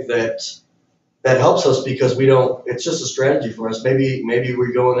 I think that helps us because it's just a strategy for us. Maybe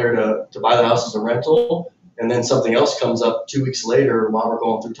we go in there to buy the house as a rental, and then something else comes up 2 weeks later while we're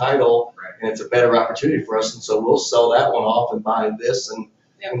going through title, and it's a better opportunity for us. And so we'll sell that one off and buy this.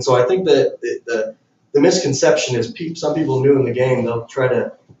 And so I think that the misconception is some people new in the game, they'll try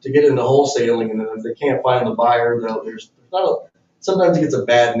to get into wholesaling, and then if they can't find the buyer, sometimes it gets a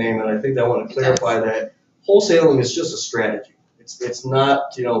bad name. And I think I want to clarify that wholesaling is just a strategy. It's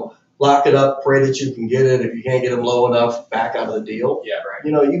not, lock it up, pray that you can get it. If you can't get them low enough, back out of the deal. Yeah, right.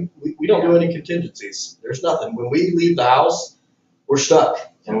 We don't do any contingencies. There's nothing. When we leave the house, we're stuck,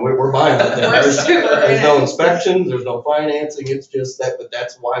 and we're buying that thing. There's no inspections, there's no financing. It's just that, but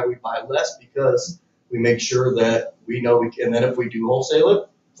that's why we buy less, because we make sure that we know we can. And then if we do wholesale it,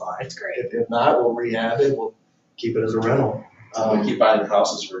 fine. It's great. If not, we'll rehab it. We'll keep it as a rental. We keep buying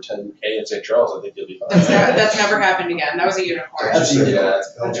houses for $10K in St. Charles. I think you'll be fine. That's never happened again. That was a unicorn. Don't you say Yeah. that.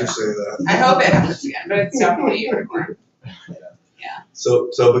 Don't you say that. I hope it happens again, but it's definitely a unicorn. So,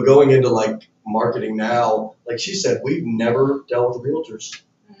 but going into like marketing now, like she said, we've never dealt with realtors.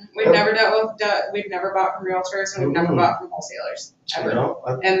 We've never we've never bought from realtors, and we've never bought from wholesalers,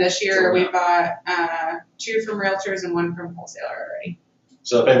 ever. And this year we bought 2 from realtors and 1 from wholesaler already.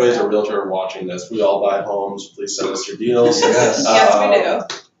 So if anybody's a realtor watching this, we all buy homes. Please send us your deals. Yes. Yes,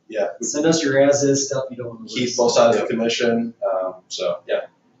 we do. Yeah. Send us your as-is stuff you don't want to Keep both sides of the commission. So yeah.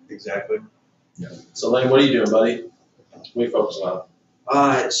 Exactly. So Lane, what are you doing, buddy? What are you focusing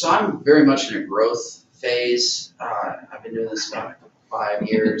on? So I'm very much in a growth phase. I've been doing this about 5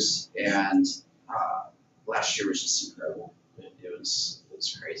 years, and last year was just incredible. It was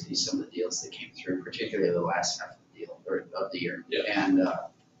crazy, some of the deals that came through, particularly the last half of the year. Yeah. And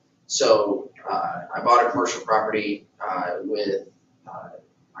so I bought a commercial property with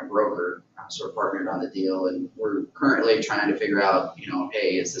my broker, sort of partnered on the deal, and we're currently trying to figure out,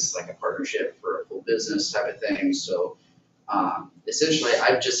 hey, is this like a partnership for a full business type of thing? So essentially,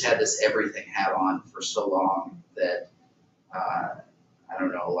 I've just had this everything hat on for so long that I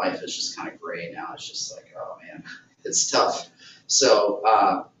don't know, life is just kind of gray now. It's just like, oh man, it's tough.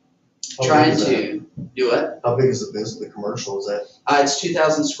 So trying to do it. How big is the business, the commercial, is that? It's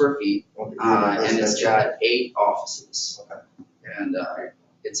 2,000 square feet, and it's got 8 offices. Okay. And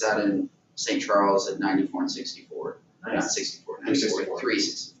it's out in St. Charles at 94 and 64. Not 64, 94,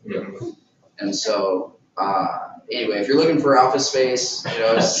 364. Yeah. And so, anyway, if you're looking for office space,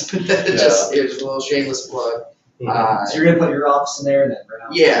 it's here's a little shameless plug. So you're gonna put your office in there and then rent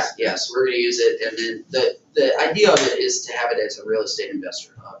out? Yes, we're gonna use it, and then the idea of it is to have it as a real estate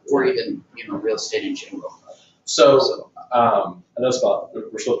investor hub, or even real estate in general hub. So I know it's about,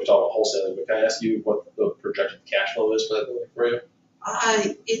 we're supposed to be talking about wholesaling, but can I ask you what the projected cash flow is for that building for you?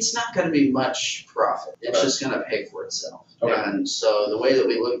 It's not gonna be much profit. It's Okay. just gonna pay for itself. Okay. And so the way that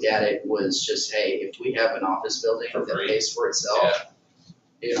we looked at it was just, hey, if we have an office building For that free. pays for itself,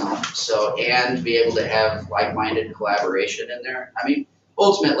 and be able to have like-minded collaboration in there. I mean,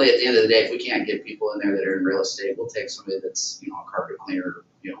 ultimately, at the end of the day, if we can't get people in there that are in real estate, we'll take somebody that's, a carpet cleaner,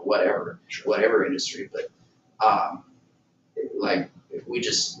 whatever industry. But,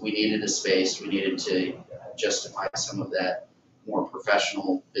 we needed a space, we needed to justify some of that more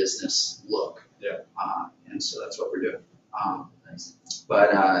professional business look. Yeah. And so that's what we're doing.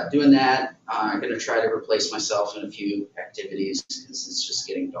 But doing that, I'm going to try to replace myself in a few activities because it's just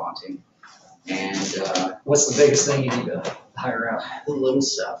getting daunting. And What's the biggest thing you need to hire out? the little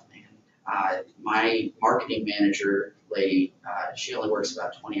stuff, man. My marketing manager lady, she only works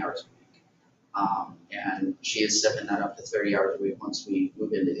about 20 hours a week. And she is stepping that up to 30 hours a week once we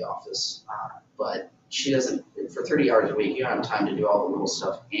move into the office. But she doesn't, for 30 hours a week, you don't have time to do all the little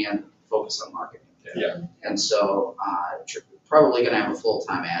stuff and focus on marketing. Yeah. And so, probably gonna have a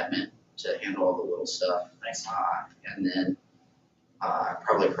full-time admin to handle all the little stuff. Nice. And then,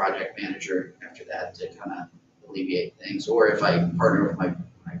 probably a project manager after that to kind of alleviate things. Or if I partner with my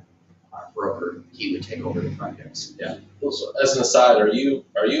broker, he would take over the projects. Yeah. So as an aside, are you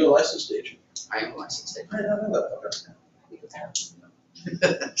a licensed agent? I am licensed agent. I don't know that.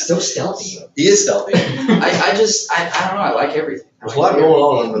 So stealthy. He is stealthy. I don't know, I like everything. There's a lot going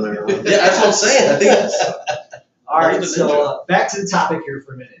on over there. Yeah, that's what I'm saying. I think it's, All right, Marketing so back to the topic here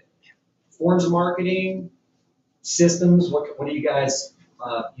for a minute. Forms of marketing, systems, what are you guys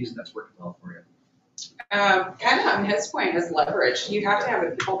using that's working well for you? Kind of on his point is leverage. You have to have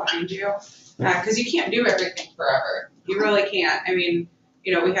the people behind you, because you can't do everything forever. You really can't. I mean,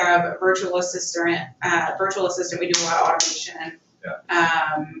 we have a virtual assistant. We do a lot of automation.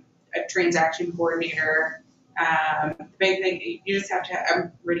 A transaction coordinator. The big thing, you just have to.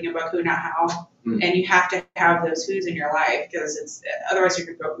 I'm reading a book, Who Not How, and you have to have those who's in your life because otherwise you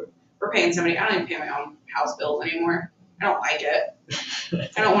could go. We're paying somebody. I don't even pay my own house bills anymore. I don't like it.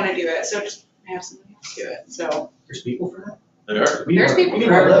 I don't want to do it. So just have somebody else do it. So There's people for that? there are. there's people we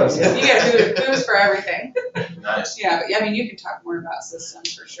for need one of those, everything. yeah. You get who's for everything. Nice. Yeah, but I mean, you can talk more about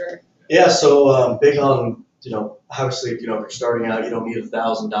systems for sure. Yeah, so big on, obviously, if you're starting out, you don't need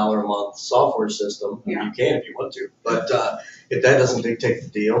 $1,000 a month software system. Yeah. You can if you want to, but if that doesn't dictate the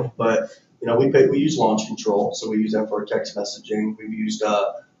deal. But we use Launch Control, so we use that for our text messaging. We've used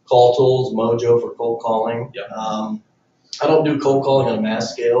Call Tools, Mojo for cold calling. Yep. I don't do cold calling on a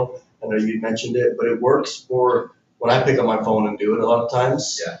mass scale. I know you mentioned it, but it works for when I pick up my phone and do it a lot of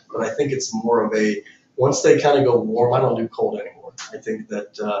times. Yeah. But I think it's more of once they kind of go warm, I don't do cold anymore. I think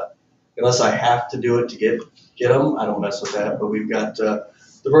that unless I have to do it to get them, I don't mess with that. But we've got the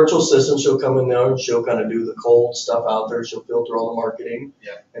virtual assistant. She'll come in there and she'll kind of do the cold stuff out there. She'll filter all the marketing.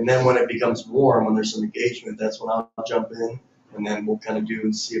 Yeah. And then when it becomes warm, when there's some engagement, that's when I'll jump in and then we'll kind of do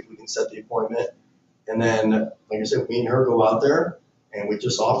and see if we can set the appointment. And then, like I said, me and her go out there and we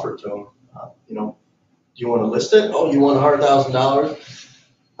just offer it to them. Do you want to list it? Oh, you want $100,000?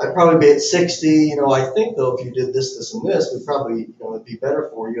 I'd probably be at 60. I think though, if you did this, this, and this, we'd probably, it'd be better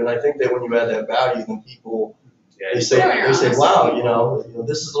for you. And I think that when you add that value, then people, they say, wow,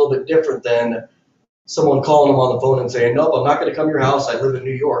 this is a little bit different than someone calling them on the phone and saying, nope, I'm not going to come to your house. I live in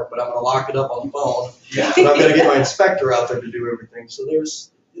New York, but I'm going to lock it up on the phone. Yeah. But I'm going to get my inspector out there to do everything. So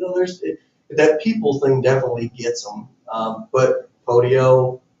that people thing definitely gets them. But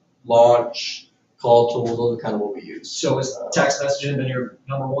Podio, Launch, Call Tools, those are kind of what we use. So is text messaging been your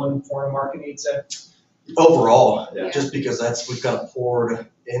number one form of marketing, you'd say? Overall, Yeah. just because we've kind of poured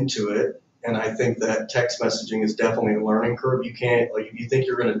into it. And I think that text messaging is definitely a learning curve. You can't, if you think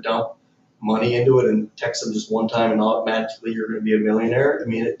you're going to dump money into it and text them just one time and automatically you're going to be a millionaire. I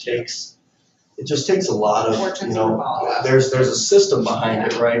mean, it just takes a lot of, Fortunes don't follow. there's a system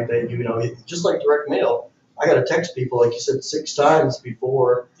behind it, right? That, just like direct mail, I got to text people, like you said, 6 times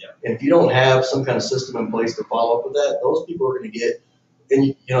before. Yeah. And if you don't have some kind of system in place to follow up with that, those people are going to get,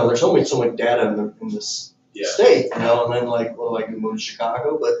 and there's only so much data in this state, and then what do I do, move to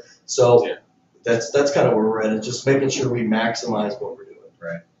Chicago? But so that's kind of where we're at. It's just making sure we maximize what we're doing.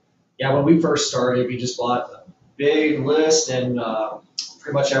 Right. Yeah, when we first started, we just bought a big list and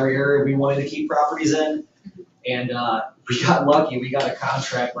pretty much every area we wanted to keep properties in. And we got lucky. We got a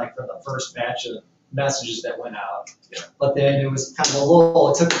contract for the first batch of messages that went out. Yeah. But then it was kind of a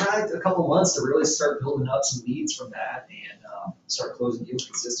lull. It took probably a couple months to really start building up some leads from that and start closing deals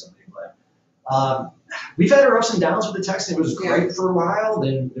consistently. But we've had our ups and downs with the texting. It was great for a while.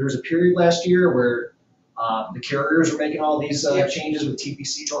 Then there was a period last year where the carriers were making all these changes with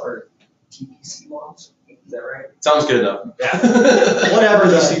TPC laws. Is that right? Sounds good enough. Yeah. Whatever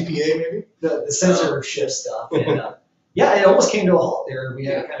the CPA maybe? the censorship stuff. And it almost came to a halt there. We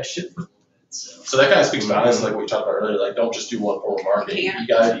had to kind of shift for a little bit. So that kind of speaks volumes, like we talked about earlier. Don't just do one form of marketing.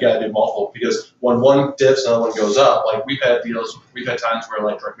 Yeah. You gotta do multiple, because when one dips, another one goes up. We've had times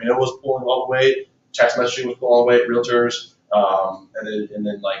where direct mail was pulling all the way, text messaging was pulling all the way, realtors, and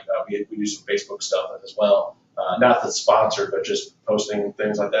then we do some Facebook stuff as well. Not that's sponsored, but just posting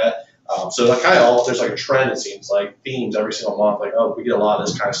things like that. So there's a trend, it seems themes every single month. We get a lot of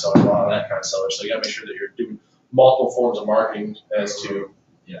this kind of seller, a lot of that kind of seller. So you gotta make sure that you're doing multiple forms of marketing as to,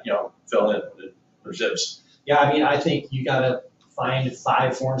 Yeah. fill in their zips. Yeah, I mean, I think you gotta find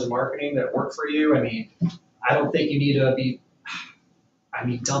 5 forms of marketing that work for you. I mean, I don't think you need to be,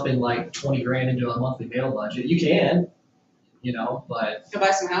 dumping like 20 grand into a monthly mail budget. You can, but Go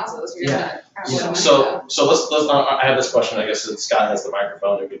buy some houses, you're Yeah. not. So let's, I have this question, I guess, since Scott has the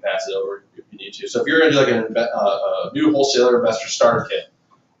microphone, if we pass it over if you need to. So if you're gonna do like a new wholesaler investor starter kit,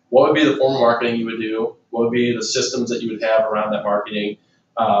 what would be the form of marketing you would do? What would be the systems that you would have around that marketing?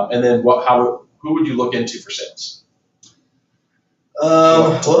 And then who would you look into for sales?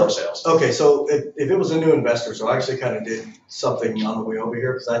 For sales. Okay, so if it was a new investor, so I actually kind of did something on the way over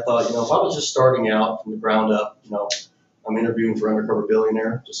here, because I thought, if I was just starting out from the ground up, I'm interviewing for Undercover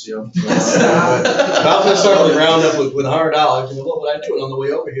Billionaire, just, but if I was gonna start from the ground up with $100, what would I do? And on the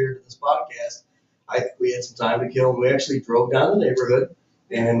way over here to this podcast, we had some time to kill, and we actually drove down the neighborhood,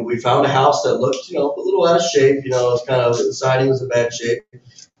 and we found a house that looked, a little out of shape, it's kind of, the siding was in bad shape.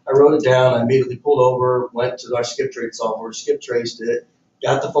 I wrote it down, I immediately pulled over, went to our skip trade software, skip traced it,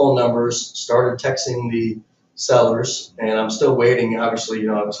 got the phone numbers, started texting the sellers, and I'm still waiting, obviously,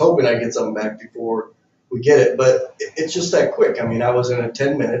 I was hoping I'd get something back before we get it, but it's just that quick. I mean, I was in it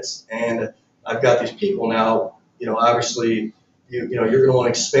 10 minutes, and I've got these people now, obviously, you're gonna wanna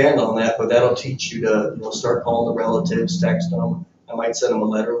expand on that, but that'll teach you to, start calling the relatives, text them. I might send them a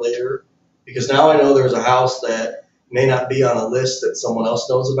letter later, because now I know there's a house that may not be on a list that someone else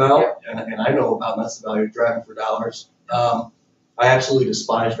knows about, and I know about, and that's the value of driving for dollars. I absolutely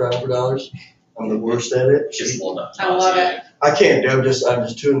despise driving for dollars. I'm the worst at it. I love it. I can't do it. I'm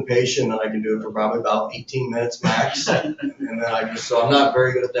just too impatient, and I can do it for probably about 18 minutes max. And then so I'm not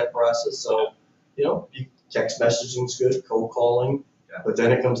very good at that process. So, text messaging is good, cold calling, but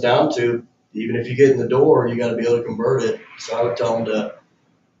then it comes down to, even if you get in the door, you got to be able to convert it. So I would tell them to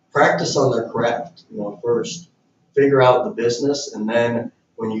practice on their craft, first, figure out the business, and then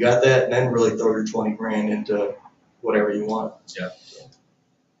when you got that, then really throw your 20 grand into whatever you want. Yeah.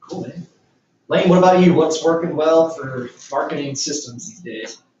 Cool, man. Lane, what about you? What's working well for marketing systems these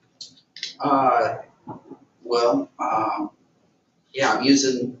days? I'm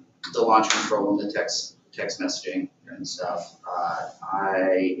using the launch control and the text messaging and stuff.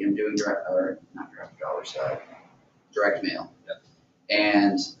 I am doing direct mail.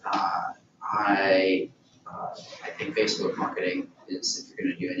 And I think Facebook marketing is, if you're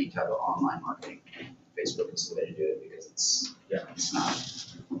going to do any type of online marketing, Facebook is the way to do it, because it's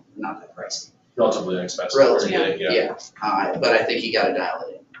not that pricey. Relatively inexpensive. Relatively, yeah. But I think you got to dial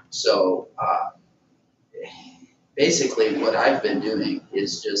it in. So basically, what I've been doing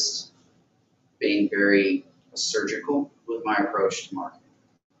is just being very surgical with my approach to marketing,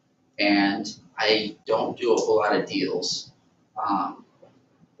 and I don't do a whole lot of deals.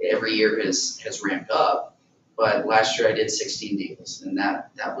 Every year has ramped up, but last year I did 16 deals, and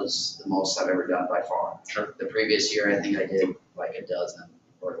that was the most I've ever done by far. Sure. The previous year, I think I did like a dozen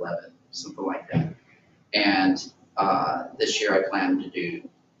or 11, something like that. And this year I plan to do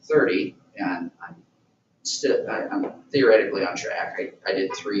 30, and I'm theoretically on track. I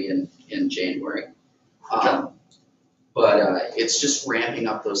did 3 in January. But it's just ramping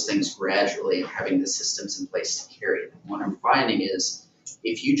up those things gradually and having the systems in place to carry them. What I'm finding is,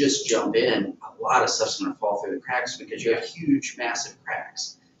 if you just jump in, a lot of stuff's going to fall through the cracks, because you have huge, massive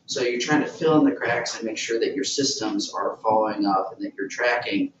cracks. So you're trying to fill in the cracks and make sure that your systems are following up and that you're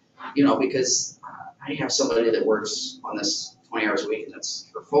tracking, because I have somebody that works on this 20 hours a week, and that's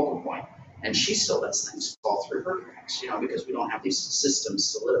her focal point, and she still lets things fall through her cracks, because we don't have these systems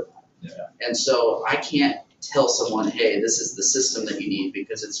solidified. Yeah. And so I can't tell someone, hey, this is the system that you need,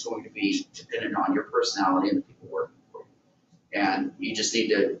 because it's going to be dependent on your personality and the people working for you. And you just need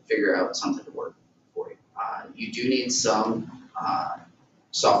to figure out something to work for you. You do need some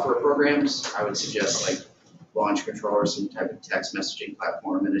software programs. I would suggest like Launch Control or some type of text messaging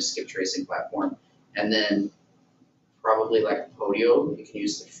platform and a skip tracing platform. And then probably like Podio, you can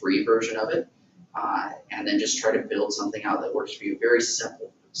use the free version of it. And then just try to build something out that works for you. Very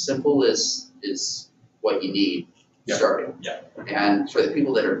simple. Simple is what you need starting. Yeah. And for the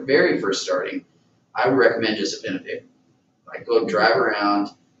people that are very first starting, I would recommend just a pen and paper. Like, go drive around,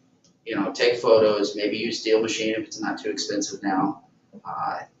 take photos, maybe use Deal Machine if it's not too expensive now,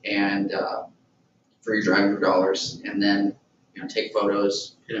 and for your driving for dollars, and then take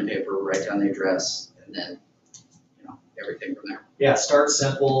photos, pen and paper, write down the address, and then everything from there. Yeah, start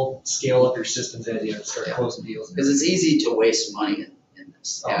simple, scale up your systems as you start closing deals. Because it's easy to waste money in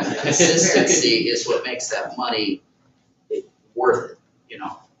this. And consistency is what makes that money worth it,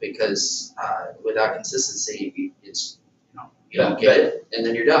 because without consistency, it's You don't get it, and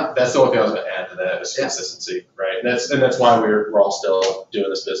then you're done. That's the only thing I was going to add to that is consistency, right? And that's why we're all still doing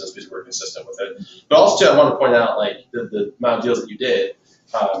this business, because we're consistent with it. But also, too, I want to point out like the amount of deals that you did,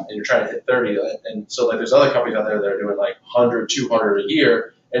 and you're trying to hit 30, and so like there's other companies out there that are doing like 100, 200 a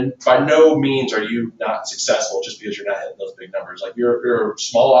year, and by no means are you not successful just because you're not hitting those big numbers. Like you're a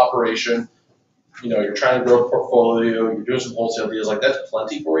small operation. You're trying to grow a portfolio, you're doing some wholesale deals, like that's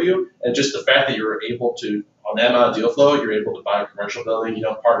plenty for you. And just the fact that you're able to, on that amount of deal flow, you're able to buy a commercial building,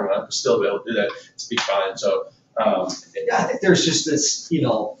 partner up, but still be able to do that, speaks fine. So, yeah, I think there's just this,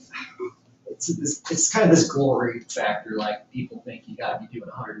 it's kind of this glory factor, like people think you gotta be doing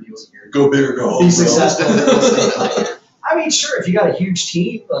 100 deals a year. go big or go home. Be successful in real estate. Like, I mean, sure, if you got a huge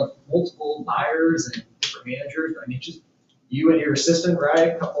team of multiple buyers and different managers, I mean, just you and your assistant, right?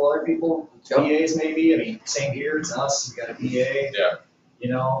 A couple other people, BAs maybe. I mean, same here. It's us. We got a BA. Yeah.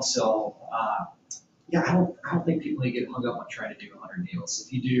 So yeah, I don't think people need to get hung up on trying to do 100 deals.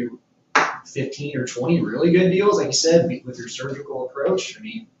 If you do 15 or 20 really good deals, like you said, with your surgical approach, I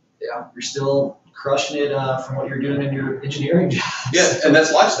mean, you're still crushing it from what you're doing in your engineering job. Yeah, and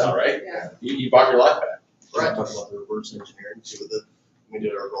that's lifestyle, right? Yeah. You bought your life back. Right. Talking about the reverse engineering too. We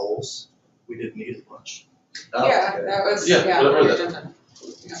did our goals. We didn't need as much. Oh, Yeah, okay. that was, whatever we that- jumped in.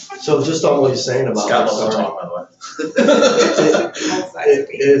 So just on what he's saying about Scott this, loves to sorry, talk, by the way. Both sides of it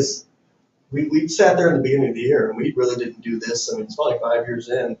me. is, we sat there in the beginning of the year and we really didn't do this. I mean, it's probably 5 years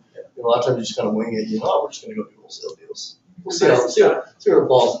in. A lot of times you just kind of wing it. We're just going to go do wholesale deals. We'll see where it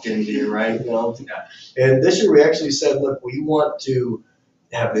falls at the end of the year, right? And this year we actually said, look, we want to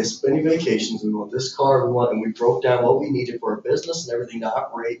have this many vacations. We want this car. And we broke down what we needed for our business and everything to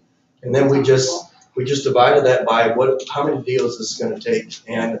operate. And then we just divided that by how many deals this is going to take.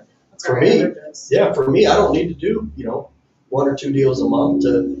 And for me, I don't need to do, 1 or 2 deals a month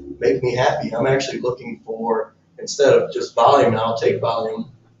to make me happy. I'm actually looking for, instead of just volume, and I'll take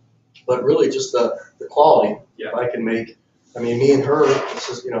volume, but really just the quality. Yeah. If I can make, me and her, this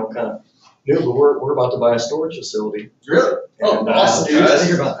is, kind of new, but we're about to buy a storage facility. Really? Oh, And, awesome, Dude, I guys.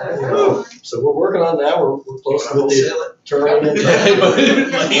 hear about that. So we're working on that. We're close to the turning it. Look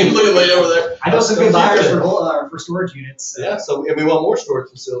at Lane over there. I know some good buyers for storage units. Yeah, so and we want more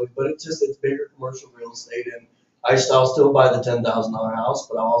storage facility, but it's bigger commercial real estate, and I'll still buy the $10,000 house,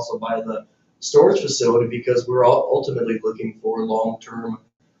 but I'll also buy the storage facility because we're all ultimately looking for long-term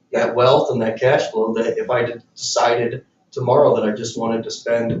that wealth and that cash flow. That if I decided tomorrow that I just wanted to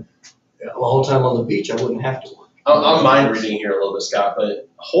spend the whole time on the beach, I wouldn't have to work. I'm mind reading here a little bit, Scott, but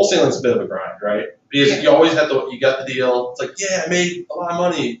wholesaling's a bit of a grind, right? Because you always you got the deal. It's like, I made a lot of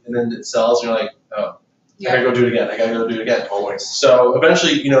money, and then it sells, and you're like, oh, I gotta go do it again. Always. So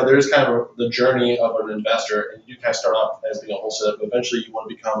eventually, there's kind of the journey of an investor, and you kind of start off as being a wholesaler, but eventually you want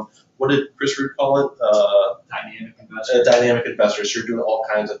to become, what did Chris Root call it? Dynamic investor. A dynamic investor. So you're doing all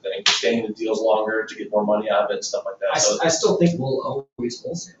kinds of things, staying in deals longer to get more money out of it and stuff like that. So I still think we'll always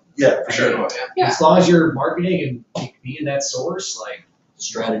wholesale. yeah, for sure. Yeah. As long as you're marketing and being that source, like,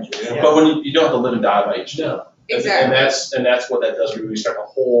 Strategy. Yeah. But when you don't have to live and die by each deal. no. Exactly. And that's what that does for you. You start to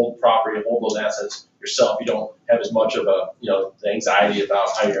hold property, hold those assets yourself. You don't have as much of the anxiety about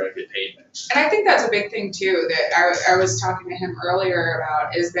how you're going to get paid next. And I think that's a big thing too that I was talking to him earlier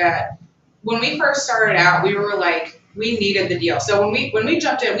about is that when we first started out, we were like, we needed the deal. So when we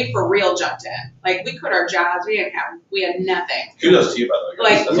jumped in, we for real jumped in. Like we quit our jobs, we had nothing. Kudos to you, by the way.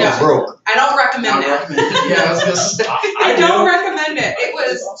 Like, That's no. awesome. Broke. I don't recommend it. Yeah, I was gonna say. I don't recommend it.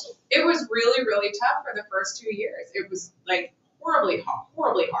 That's awesome. It was really, really tough for the first 2 years. It was like horribly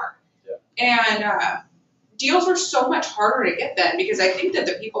hard. Yeah. And deals were so much harder to get then because I think that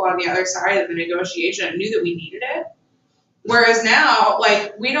the people on the other side of the negotiation knew that we needed it. Whereas now,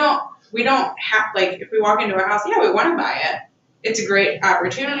 like we don't have, like if we walk into a house, we want to buy it. It's a great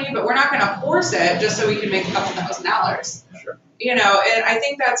opportunity, but we're not going to force it just so we can make a couple $1,000. Sure. And I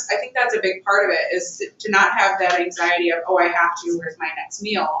think that's a big part of it is to not have that anxiety of, oh, I have to, where's my next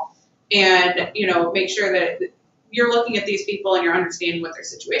meal? And, make sure that you're looking at these people and you're understanding what their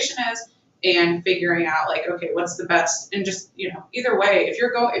situation is and figuring out like, okay, what's the best? And just, either way, if you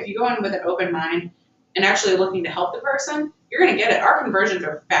go in with an open mind and actually looking to help the person, you're going to get it. Our conversions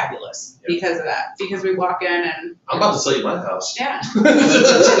are fabulous because of that, because we walk in and. I'm about to sell you my house. Yeah.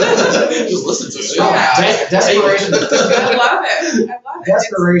 Just listen to me. Yeah. Desperation. I love it.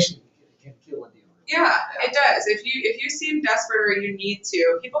 Desperation can kill a deal. Yeah, it does. If you seem desperate or you need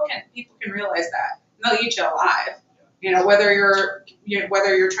to, people can realize that. And they'll eat you alive. Whether you're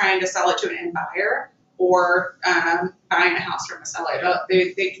trying to sell it to an end buyer or buying a house from a seller,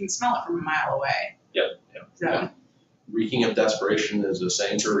 they can smell it from a mile away. Yep. So. reeking of desperation is a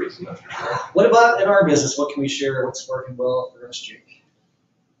saying for a reason, that's for sure. What about in our business? What can we share? What's working well for us, Jake?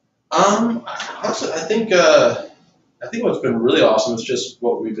 Honestly, I think what's been really awesome is just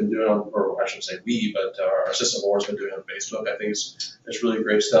what we've been doing on, or I shouldn't say we, but our assistant Laura's been doing on Facebook. I think it's really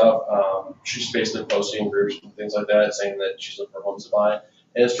great stuff. She's basically posting in groups and things like that, saying that she's looking for homes to buy.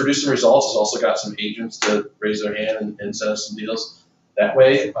 And it's produced some results. It's also got some agents to raise their hand and set us some deals that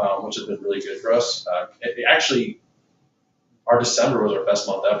way, which has been really good for us. Actually, our December was our best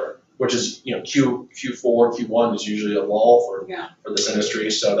month ever, which is, Q4, Q1 is usually a lull for this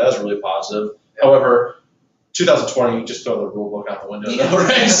industry, so that was really positive. However, 2020, just throw the rule book out the window,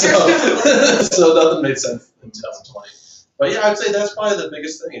 right? So nothing made sense in 2020. But yeah, I'd say that's probably the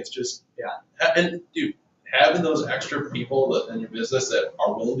biggest thing. It's just, and dude, having those extra people in your business that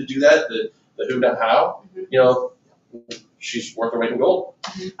are willing to do that, the who, not how, she's worth her weight in gold.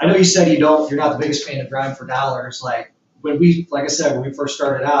 I know you said you're not the biggest fan of driving for dollars. Like I said, when we first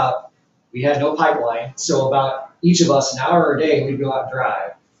started out, we had no pipeline. So about each of us, an hour a day, we'd go out and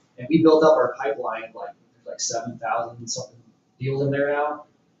drive. And we built up our pipeline like 7,000 something deals in there now.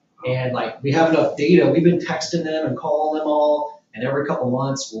 And we have enough data. We've been texting them and calling them all. And every couple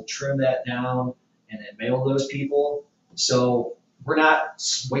months, we'll trim that down and then mail those people. So we're not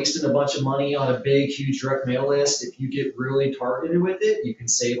wasting a bunch of money on a big, huge direct mail list. If you get really targeted with it, you can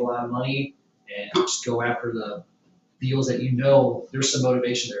save a lot of money and just go after the deals that there's some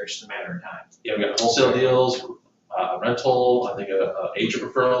motivation there. It's just a matter of time. Yeah, we got wholesale deals, rental, I think agent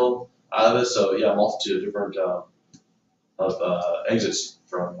referral out of it. So yeah, a multitude of different exits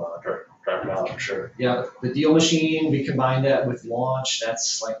from Tractor Knowledge for sure. Yeah, the deal machine, we combined that with Launch.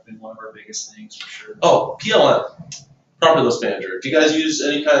 That's been one of our biggest things for sure. Oh, PLM, Property List Manager. Do you guys use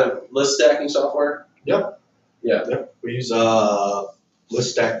any kind of list stacking software? Yep. Yeah. Yep. We use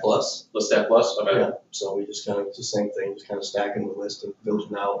List Stack Plus. List Stack Plus? Okay. Yeah. So we just it's the same thing, just kind of stacking the list and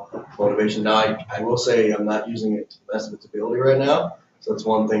building out motivation. Now, I will say I'm not using it to investability right now. So that's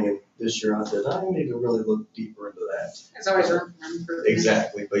one thing. And this year I said, I need to really look deeper into that. There's always room for improvement.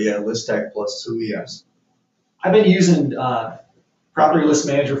 Exactly. But yeah, List Stack Plus is who we use. I've been using Property List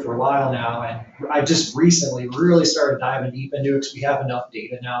Manager for a while now, and I just recently really started diving deep into it because we have enough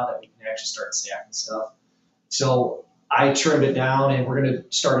data now that we can actually start stacking stuff. So I trimmed it down, and we're going to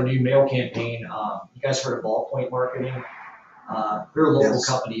start a new mail campaign. You guys heard of Ballpoint Marketing? They're a local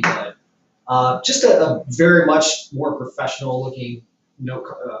company, but just a very much more professional looking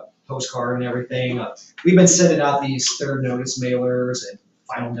postcard and everything. We've been sending out these third notice mailers and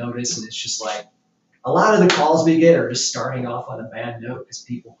final notice, and it's just a lot of the calls we get are just starting off on a bad note because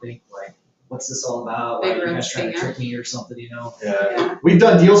people think what's this all about? Why are you guys trying to trick me or something, Yeah. We've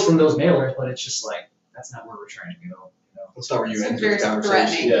done deals from those mailers, but it's just that's not where we're trying to go. That's not where you Seems enter the very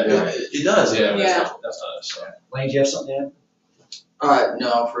conversation. threatening. It does, yeah. Yeah. That's not us. So. Lane, do you have something to add?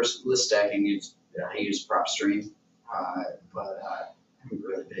 No, for list stacking, I use PropStream, but I'm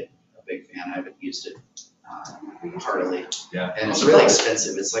really a big fan. I haven't used it heartily. Yeah. And it's really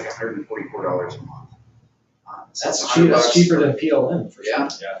expensive. It's like $144 a month. So That's it's cheap. $100 That's cheaper than PLM for sure. Yeah?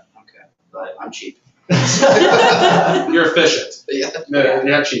 Okay. But I'm cheap. You're efficient. Yeah. No, you're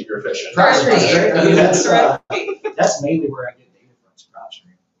not cheap, you're efficient. PropStream's great. I mean, That's that's mainly where I get data from. Is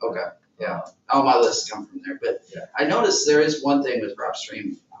PropStream. Okay. Yeah. All my lists come from there. But I noticed there is one thing with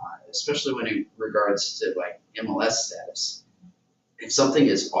PropStream, especially when in regards to MLS status. If something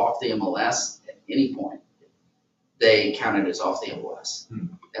is off the MLS at any point, they count it as off the MLS.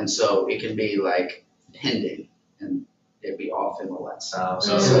 And so it can be pending and it'd be off MLS.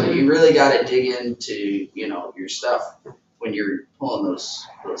 So you really got to dig into, your stuff when you're pulling those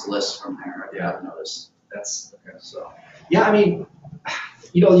lists from there. I've noticed. That's okay. So. Yeah, I mean,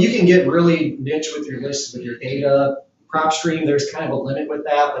 you can get really niche with your lists, with your data. PropStream, there's kind of a limit with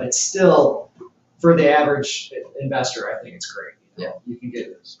that, but it's still, for the average investor, I think it's great. You can get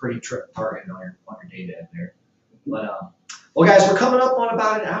a pretty targeted on your data in there. But well, guys, we're coming up on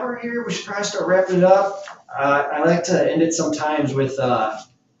about an hour here. We should probably start wrapping it up. I like to end it sometimes with a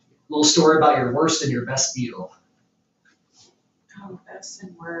little story about your worst and your best deal. Oh, best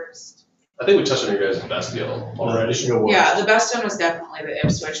and worst. I think we touched on your guys' best deal already. Yeah, the best one was definitely the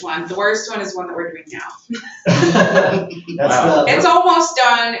Ipswich one. The worst one is one that we're doing now. It's almost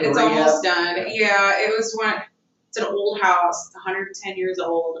done. It's almost done. Yeah, it was one. It's an old house, 110 years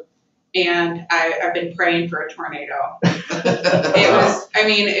old, and I've been praying for a tornado. It was. I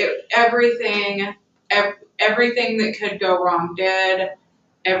mean, everything that could go wrong did.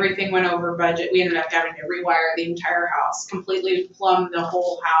 Everything went over budget. We ended up having to rewire the entire house, completely plumb the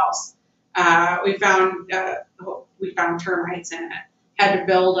whole house. We found termites in it. Had to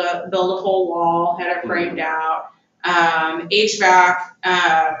build a whole wall. Had it framed out. HVAC.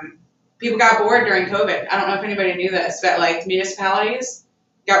 People got bored during COVID. I don't know if anybody knew this, but like municipalities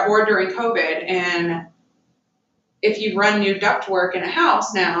got bored during COVID, and if you run new ductwork in a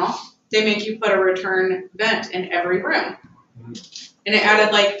house now, they make you put a return vent in every room. And it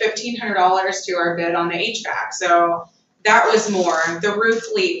added like $1,500 to our bid on the HVAC. So that was more. The roof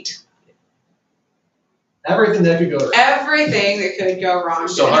leaked. Everything that could go wrong. Everything that could go wrong.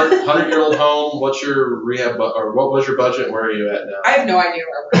 So 100-year-old home, what's your rehab, or what was your budget, and where are you at now? I have no idea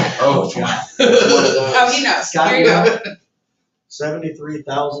where we're at. Oh, One of Oh, he knows. Scott, Here you go.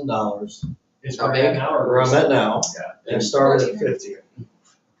 $73,000 Is How where big? I'm at now, or where I'm at now, Yeah. and started at 50.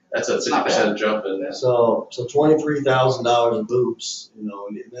 That's a It's not 50% jump in this. So $23,000 in boops, and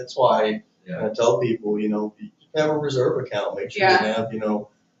that's why I tell people, you have a reserve account, make sure you have,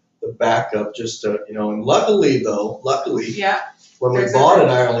 the backup just to, and luckily, Yeah. when we There's bought a- it,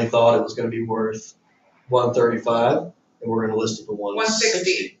 I only thought it was gonna be worth 135, and we're gonna list it for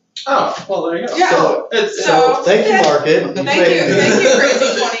 160. Oh, well, there you go. Yeah. So, So- thank you, market. Thank you, crazy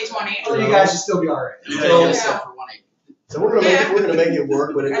 2020. Well, you guys should still be all right. You So- gotta get us up for 180. So we're gonna make it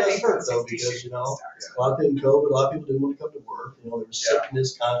work, but it I does think hurt though, 160 because, should a start. lot of people in COVID, a lot of people didn't want to come to work, there was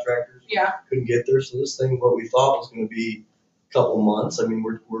sickness, contractors Yeah. couldn't get there, so this thing, what we thought was gonna be a couple months, I mean,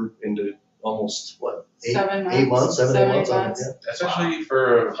 we're into almost, what, 7 months. 8 months, 7, 8 months, months. yeah. That's actually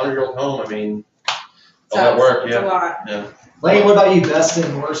for a 100-year-old home, I mean, So all that work, it's a yeah. lot. Lane, what about you? Best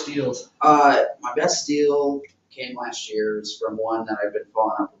and worst deals? My best deal came last year. It was from one that I've been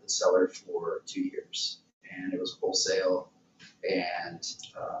following up with the seller for 2 years. And it was wholesale and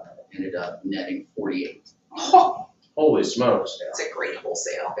ended up netting 48. Oh, Holy smokes. it's a great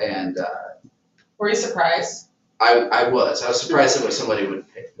wholesale. And Were you surprised? I was surprised that somebody would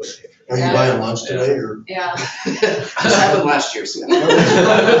pay for Are you Yeah. buying lunch today, or? Yeah. it. This happened last year, so.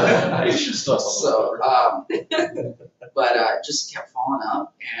 You should still have So, something. but just kept following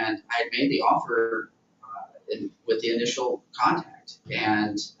up, and I had made the offer with the initial contact,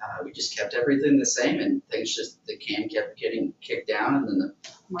 and we just kept everything the same, and things just, the can kept getting kicked down, and then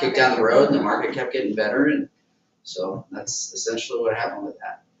kicked down the road, and the market kept getting better, and so that's essentially what happened with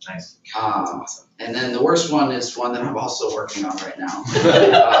that. Nice. And then the worst one is one that I'm also working on right now.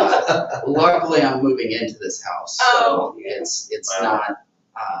 Luckily, I'm moving into this house, so Oh. it's Wow. not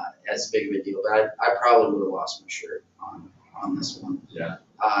as big of a deal. But I probably would have lost my shirt on this one. Yeah.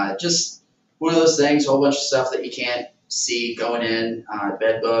 Just one of those things, a whole bunch of stuff that you can't see going in.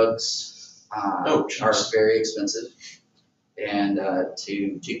 Bed bugs Oh, jeez. are very expensive, and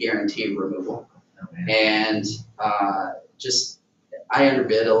to guarantee removal. And just I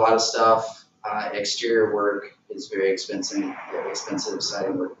underbid a lot of stuff. Exterior work is very expensive.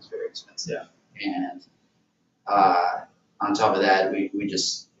 Siding work is very expensive. Yeah. And on top of that, we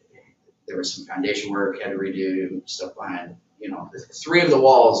just, there was some foundation work, had to redo stuff behind, 3 of the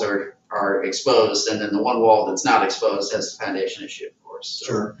walls are exposed, and then the one wall that's not exposed has a foundation issue, of course. So,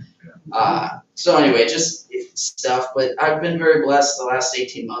 Sure. so anyway, just stuff, but I've been very blessed the last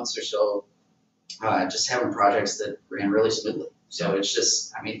 18 months or so, just having projects that ran really smoothly. So it's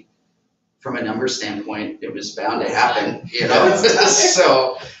just, I mean, from a number standpoint, it was bound to happen,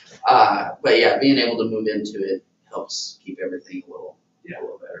 So, but yeah, being able to move into it helps keep everything a little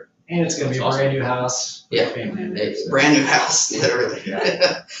better. And it's gonna be a That's brand new house. Yeah. It's a brand new house, literally.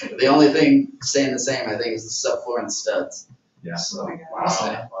 The only thing staying the same, I think, is the subfloor and the studs. Yeah. So, Oh my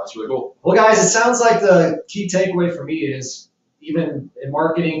Wow, that's really cool. Well, guys, it sounds like the key takeaway for me is even in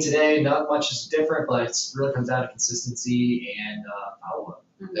marketing today, not much is different, but it really comes down to consistency and follow-up.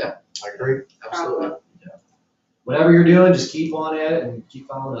 I agree. absolutely. Whatever you're doing, just keep on at it and keep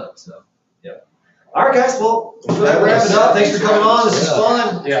following up. So, yep. All right, guys. Well, we're gonna wrap it up. Thanks for coming on. This is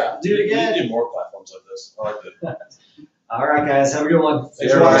fun. Yeah. Do it again. We need to do more platforms like this. I like it. All right, guys. Have a good one.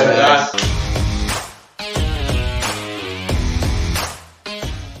 Thanks for watching.